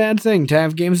such a bad thing to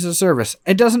have games as a service?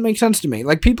 It doesn't make sense to me.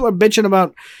 Like, people are bitching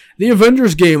about the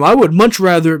Avengers game. I would much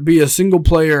rather it be a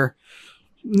single-player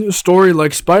story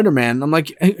like Spider-Man. I'm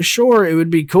like, sure, it would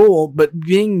be cool, but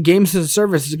being games as a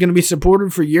service is going to be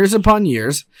supported for years upon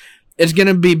years. It's going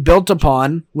to be built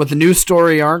upon with new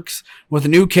story arcs, with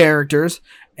new characters,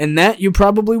 and that you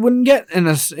probably wouldn't get in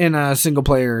a single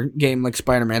player game like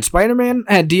Spider-Man. Spider-Man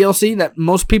had DLC that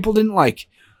most people didn't like.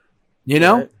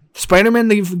 Right. Spider-Man,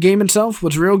 the game itself,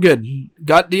 was real good.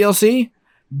 Got DLC,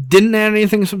 didn't add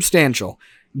anything substantial.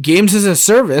 Games as a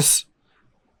service,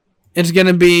 it's going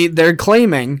to be, they're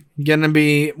claiming, going to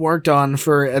be worked on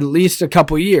for at least a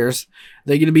couple years.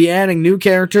 They're going to be adding new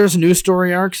characters, new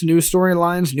story arcs, new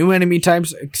storylines, new enemy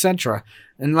types, etc.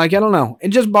 And, like, I don't know. It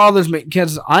just bothers me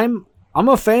because I'm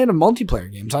a fan of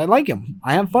multiplayer games. I like them.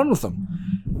 I have fun with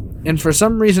them. And for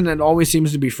some reason, it always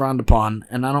seems to be frowned upon,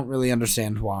 and I don't really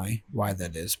understand why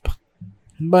that is.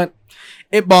 But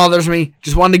it bothers me.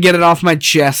 Just wanted to get it off my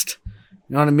chest.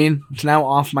 You know what I mean? It's now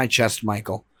off my chest,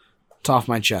 Michael. It's off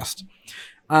my chest.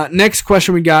 Next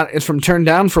question we got is from Turned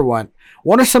Down for What?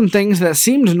 What are some things that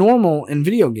seemed normal in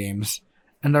video games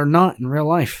and are not in real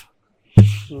life?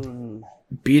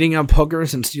 Beating up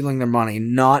hookers and stealing their money.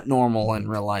 Not normal in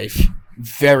real life.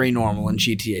 Very normal in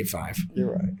GTA 5.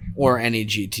 You're right. Or any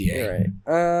GTA.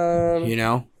 You're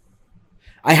right.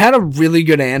 I had a really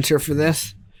good answer for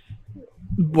this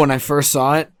when I first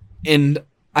saw it, and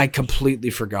I completely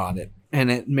forgot it.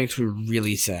 And it makes me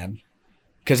really sad.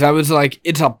 Because I was like,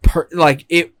 it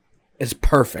is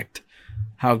perfect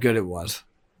how good it was.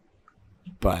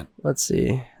 But let's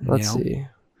see.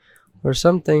 Or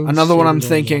something. Another one I'm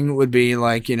thinking would be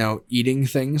like, eating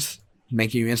things,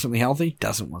 making you instantly healthy.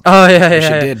 Doesn't work. Oh yeah, Wish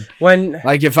it did.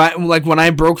 When I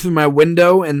broke through my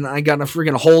window and I got a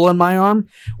freaking hole in my arm,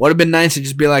 would have been nice to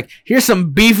just be like, here's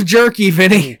some beef jerky,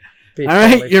 Vinny. All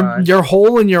right, your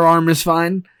hole in your arm is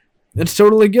fine. It's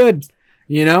totally good.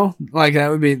 Like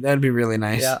that'd be really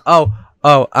nice. Yeah. Oh.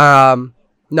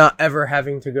 Not ever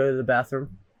having to go to the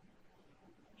bathroom.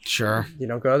 Sure. You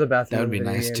don't go to the bathroom. That would be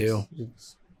nice too.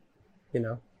 You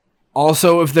know.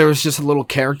 Also, if there was just a little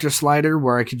character slider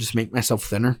where I could just make myself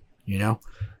thinner,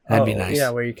 that'd be nice.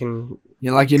 Yeah, where you can.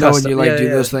 When you do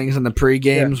those things in the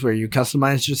pre-games where you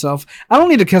customize yourself. I don't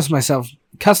need to customize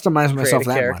myself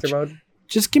that much. Mode.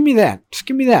 Just give me that.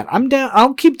 I'm down.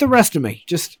 I'll keep the rest of me.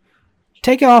 Just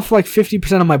take off like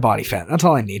 50% of my body fat. That's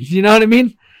all I need. You know what I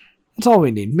mean? That's all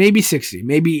we need. Maybe 60,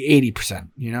 maybe 80%,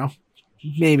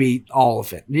 maybe all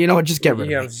of it. Just get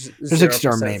rid of me. Just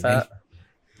exterminate me.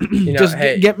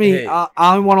 Get me. Hey.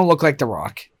 I want to look like The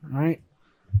Rock. All right.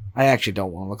 I actually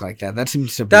don't want to look like that. That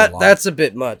seems to be a lot. That's a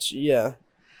bit much. Yeah.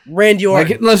 Randy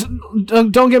Orton. Listen,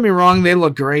 don't get me wrong. They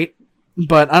look great,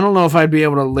 but I don't know if I'd be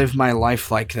able to live my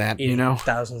life like that. Eating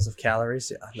thousands of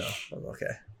calories. Yeah. No. I'm okay.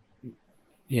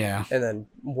 Yeah. And then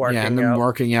working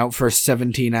working out for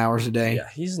 17 hours a day. Yeah,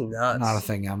 he's nuts. Not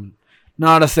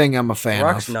a thing I'm a fan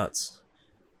Rock's of. Nuts.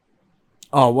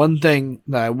 Oh, one thing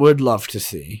that I would love to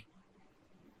see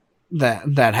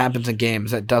that happens in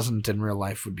games that doesn't in real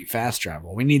life would be fast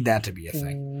travel. We need that to be a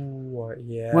thing. Ooh,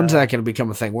 yeah. When's that going to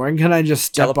become a thing? When can I just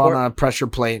step on a pressure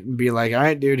plate and be like, all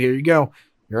right, dude, here you go.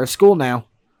 You're at school now.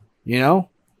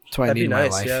 That's what I need in my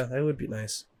life. Yeah, that would be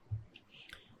nice.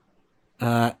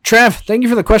 Trev, thank you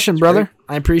for the question, brother.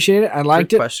 I appreciate it. I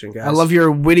liked it. Question, guys. I love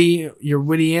your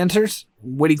witty answers,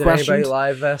 witty questions. Did anybody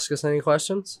live ask us any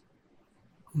questions?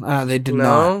 They did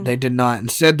not. They did not.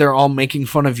 Instead, they're all making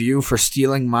fun of you for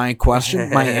stealing my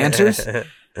answers,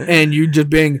 and you just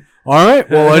being, all right,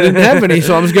 well, I didn't have any,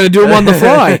 so I'm just going to do them on the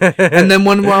fly. And then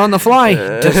when we're on the fly,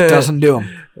 just doesn't do them.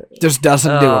 Just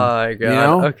doesn't do them. Oh, my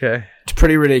God. Okay. It's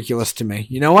pretty ridiculous to me.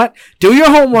 You know what? Do your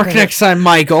homework next time,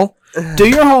 Michael. Do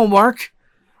your homework.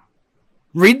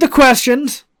 Read the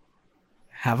questions.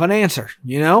 Have an answer.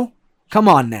 Come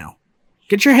on now.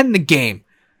 Get your head in the game.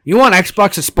 You want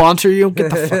Xbox to sponsor you? Get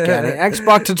the fuck out of here.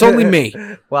 Xbox, it's only me.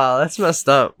 Wow, that's messed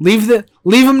up. Leave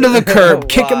him to the curb.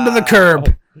 Kick him to the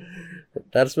curb.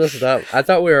 That's messed up. I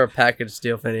thought we were a package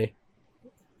deal, Vinny.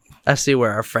 I see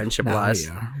where our friendship lies.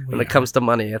 When it comes to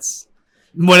money,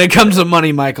 When it comes to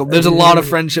money, Michael, there's a lot of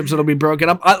friendships that'll be broken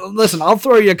up. Listen, I'll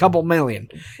throw you a couple million.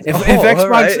 If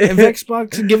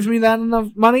Xbox gives me that enough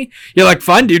money, you're like,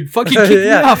 fine, dude, fucking kick me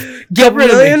off. Get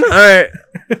rid of me. All right.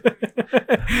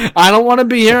 I don't want to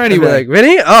be here anyway. Like,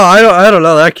 Vinny? Oh, I don't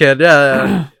know that kid.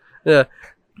 Yeah.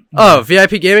 Oh,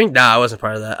 VIP Gaming? Nah, I wasn't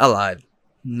part of that. I lied.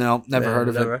 No, never heard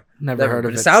of it. Never heard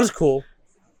of it. It sounds cool.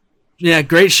 Yeah,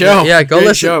 great show. Yeah, go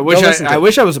listen. I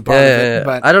wish I was a part of it,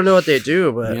 but I don't know what they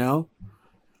do, but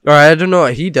or I don't know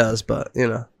what he does, but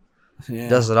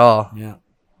does it all. Yeah.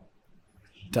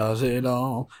 Does it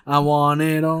all. I want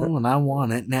it all, and I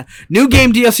want it now. New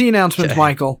game DLC announcements,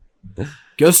 Michael.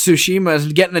 Ghost of Tsushima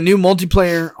is getting a new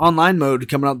multiplayer online mode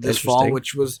coming out this fall,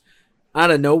 which was out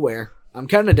of nowhere. I'm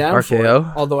kind of down for it,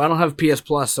 although I don't have PS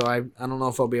Plus, so I don't know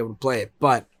if I'll be able to play it,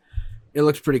 but it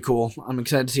looks pretty cool. I'm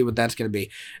excited to see what that's going to be.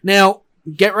 Now,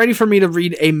 get ready for me to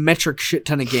read a metric shit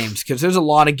ton of games, because there's a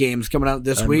lot of games coming out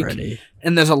this week,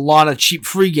 and there's a lot of cheap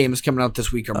free games coming out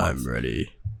this week or month. I'm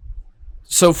ready.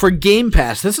 So for Game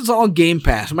Pass, this is all Game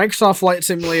Pass. Microsoft Flight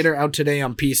Simulator out today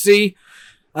on PC.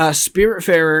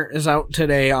 Spiritfarer is out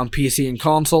today on PC and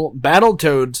console.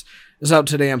 Battletoads is out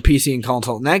today on PC and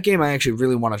console. And that game I actually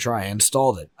really want to try. I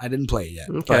installed it. I didn't play it yet.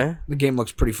 Okay. But the game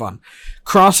looks pretty fun.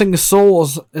 Crossing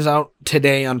Souls is out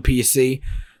today on PC.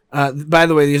 By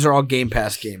the way, these are all Game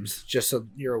Pass games, just so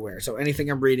you're aware. So anything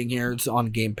I'm reading here is on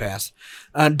Game Pass.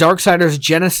 Darksiders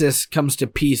Genesis comes to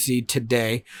PC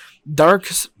today. Don't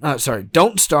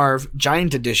Starve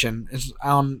Giant Edition is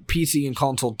on PC and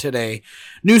console today.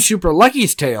 New Super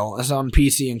Lucky's Tale is on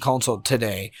PC and console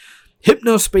today.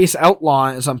 Hypnospace Outlaw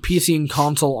is on PC and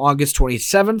console August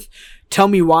 27th. Tell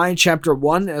Me Why Chapter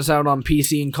 1 is out on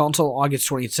PC and console August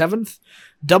 27th.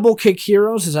 Double Kick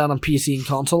Heroes is out on PC and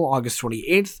console August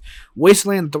 28th.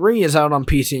 Wasteland 3 is out on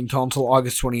PC and console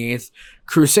August 28th.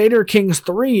 Crusader Kings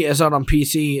 3 is out on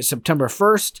PC September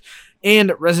 1st.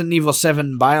 And Resident Evil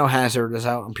 7 Biohazard is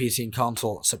out on PC and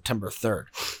console September 3rd.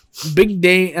 Big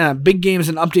games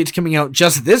and updates coming out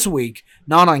just this week,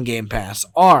 not on Game Pass,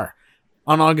 are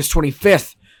on August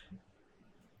 25th.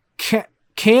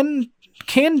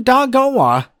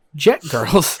 Kandagawa Jet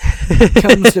Girls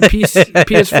comes to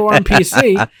PS4 and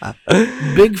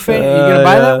PC. Big fan. You gonna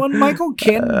buy that one, Michael?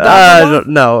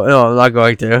 No, I'm not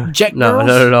going to. Jet Girls?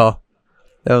 No.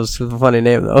 That was a funny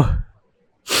name though.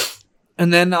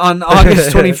 And then on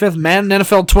August 25th, Madden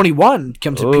NFL 21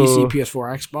 comes to PC,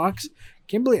 PS4, Xbox.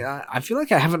 Can't believe I feel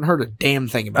like I haven't heard a damn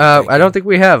thing about it. I don't think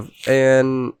we have,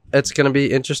 and it's gonna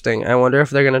be interesting. I wonder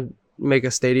if they're gonna make a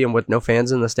stadium with no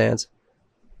fans in the stands.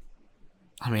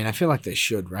 I mean, I feel like they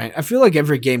should, right? I feel like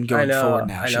every game going forward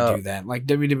now should do that. Like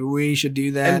WWE should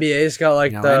do that. NBA's got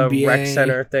like the NBA. rec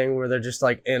center thing where they're just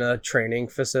like in a training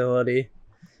facility.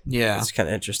 Yeah. It's kind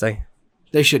of interesting.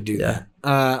 They should do that.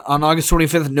 On August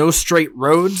 25th, No Straight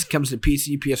Roads comes to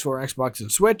PC, PS4, Xbox,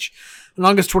 and Switch. On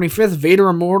August 25th, Vader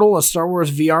Immortal, a Star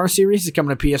Wars VR series, is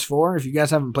coming to PS4. If you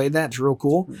guys haven't played that, it's real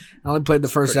cool. I only played the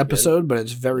first episode, but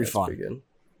it's very fun.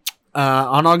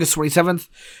 On August 27th,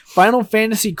 Final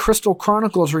Fantasy Crystal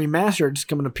Chronicles Remastered is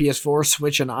coming to PS4,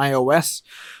 Switch, and iOS.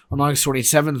 On August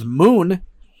 27th, Moon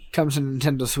comes to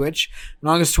Nintendo Switch. On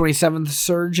August 27th,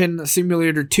 Surgeon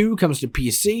Simulator 2 comes to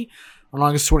PC. On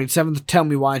August 27th, Tell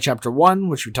Me Why Chapter 1,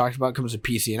 which we talked about, comes to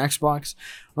PC and Xbox.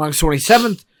 On August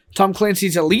 27th, Tom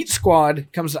Clancy's Elite Squad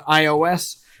comes to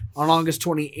iOS. On August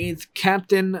 28th,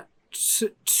 Captain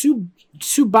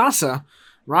Tsubasa,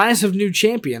 Rise of New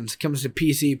Champions comes to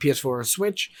PC, PS4, and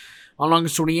Switch. On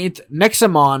August 28th,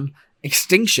 Nexamon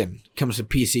Extinction comes to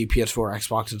PC, PS4,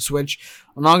 Xbox, and Switch.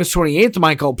 On August 28th,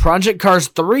 Michael, Project Cars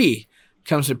 3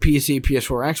 comes to PC,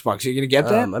 PS4, Xbox. Are you going to get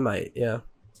that? I might, yeah.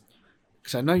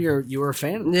 Because I know you were a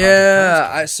fan of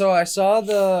I saw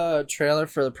the trailer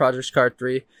for the Project Cars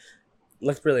 3.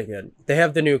 Looked really good. They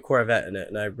have the new Corvette in it,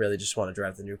 and I really just want to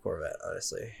drive the new Corvette,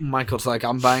 honestly. Michael's like,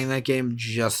 I'm buying that game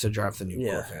just to drive the new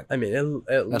Corvette. I mean, it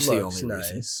looks nice,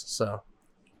 reason. So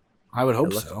I would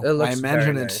hope so. I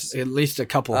imagine it's at least a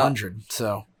couple hundred,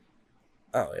 so.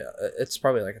 Oh, yeah. It's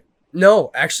probably like...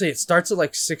 No, actually, it starts at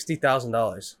like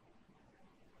 $60,000.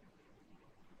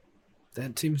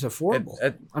 That seems affordable.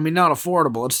 I mean, not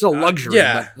affordable. It's still luxury.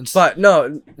 But no,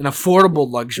 an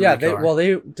affordable luxury. Yeah,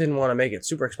 they didn't want to make it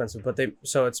super expensive, but it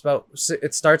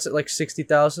starts at like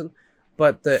 60,000,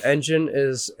 but the engine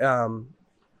is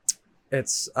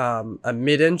it's a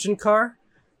mid-engine car,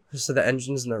 so the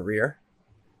engine's in the rear,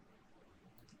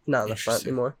 not in the front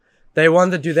anymore. They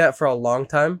wanted to do that for a long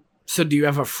time. So, do you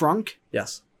have a frunk?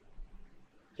 Yes.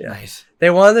 Yeah. Nice. They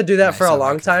wanted to do that for a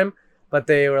long time. But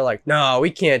they were like, no,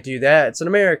 we can't do that. It's an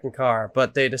American car.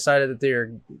 But they decided that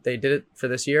they did it for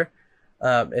this year.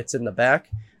 It's in the back,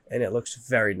 and it looks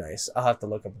very nice. I'll have to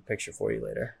look up a picture for you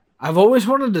later. I've always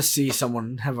wanted to see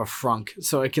someone have a frunk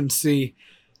so I can see,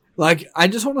 like, I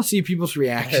just want to see people's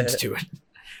reactions to it.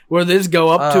 Where they just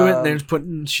go up to it and they're just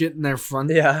putting shit in their front.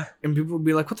 Yeah. And people will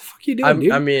be like, what the fuck are you doing,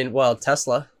 dude? I mean, well,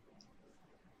 Tesla.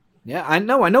 Yeah, I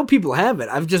know people have it.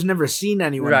 I've just never seen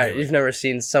anyone. Right, you've never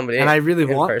seen somebody. And I really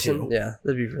want person. to. Yeah,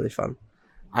 that'd be really fun.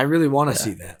 I really want to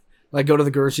see that. Like, go to the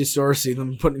grocery store, see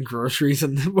them putting groceries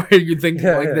and where you think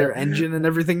like their engine and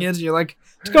everything is. And you're like,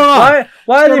 what's going on?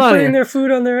 Why are they putting their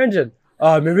food on their engine?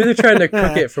 Maybe they're trying to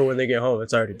cook it for when they get home.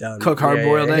 It's already done. Cook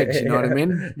hard-boiled eggs, you know what I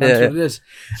mean? That's what it is.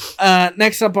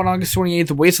 Next up on August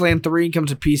 28th, Wasteland 3 comes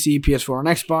to PC, PS4, and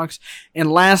Xbox.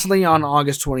 And lastly, on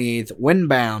August 28th,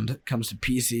 Windbound comes to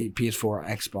PC, PS4,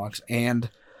 Xbox,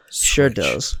 and Switch.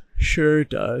 Sure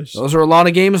does. Those are a lot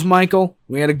of games, Michael.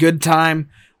 We had a good time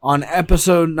on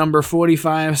episode number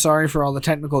 45. Sorry for all the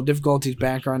technical difficulties,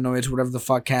 background noise, whatever the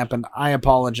fuck happened. I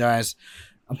apologize.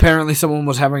 Apparently someone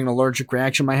was having an allergic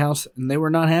reaction in my house, and they were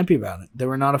not happy about it. They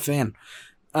were not a fan.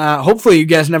 Hopefully you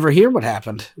guys never hear what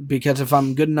happened, because if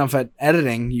I'm good enough at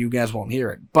editing, you guys won't hear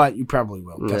it. But you probably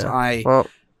will, because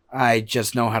I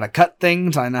just know how to cut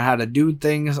things. I know how to do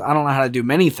things. I don't know how to do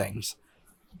many things.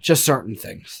 Just certain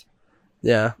things.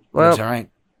 Yeah. Well, it's all right.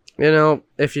 You know,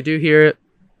 if you do hear it,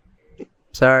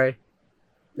 sorry.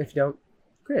 If you don't,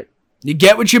 great. You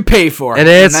get what you pay for. And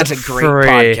that's a great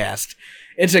podcast.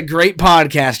 It's a great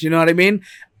podcast, you know what I mean?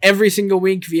 Every single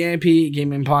week,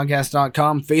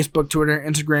 VIPGamingPodcast.com, Facebook, Twitter,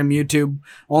 Instagram, YouTube,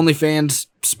 OnlyFans,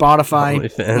 Spotify.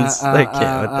 OnlyFans. I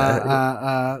can't with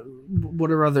that.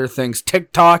 What are other things?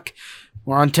 TikTok.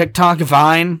 We're on TikTok.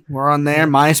 Vine. We're on there.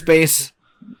 MySpace.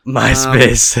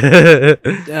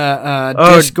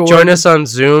 Discord. Join us on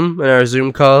Zoom and our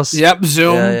Zoom calls. Yep,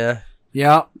 Zoom.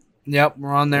 Yeah. Yep,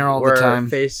 we're on there all the time.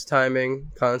 We're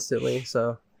FaceTiming constantly,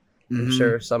 so... I'm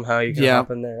sure somehow you can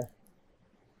hop in there.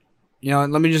 You know,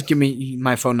 let me just give me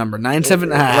my phone number.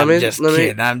 97. I'm just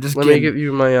kidding. Let me give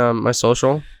you my my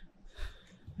social.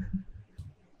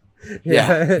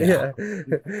 Yeah.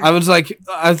 I was like,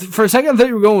 for a second, I thought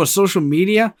you were going with social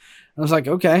media. I was like,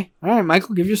 okay, all right,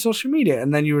 Michael, give your social media,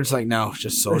 and then you were just like, no,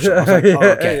 just social. I was like, oh,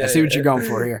 okay, I see what you're going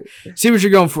for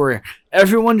here.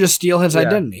 Everyone just steal his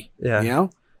identity. Yeah, you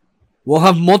know. We'll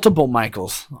have multiple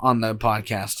Michaels on the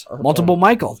podcast. Multiple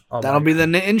Michael. That'll be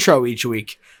the intro each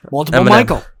week. Multiple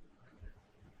Michael.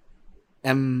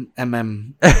 Remember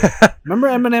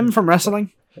Eminem from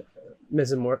wrestling?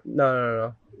 Ms. and Morton.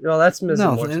 No. Well, that's Ms.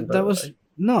 and Morton. That was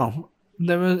no.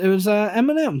 It was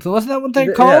Eminem. So wasn't that what they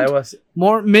called? Yeah, it was.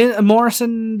 Morris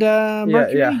and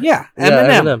Mercury? Yeah.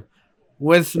 Eminem.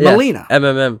 With Melina.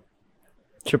 MMM.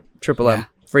 Triple M.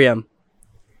 Free M.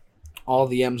 All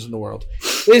the M's in the world.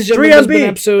 Ladies and gentlemen, this has been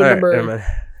episode number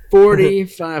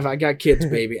 45. I got kids,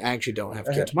 baby. I actually don't have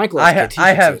kids. Michael has kids. I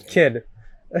have kid.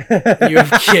 You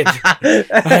have kid.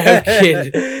 I have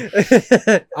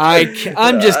kid.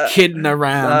 I'm just kidding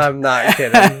around. I'm not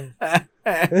kidding.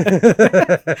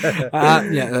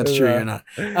 Yeah, that's true. You're not.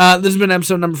 This has been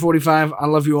episode number 45. I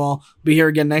love you all. Be here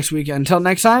again next week. Until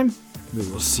next time, we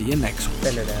will see you next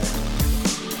week.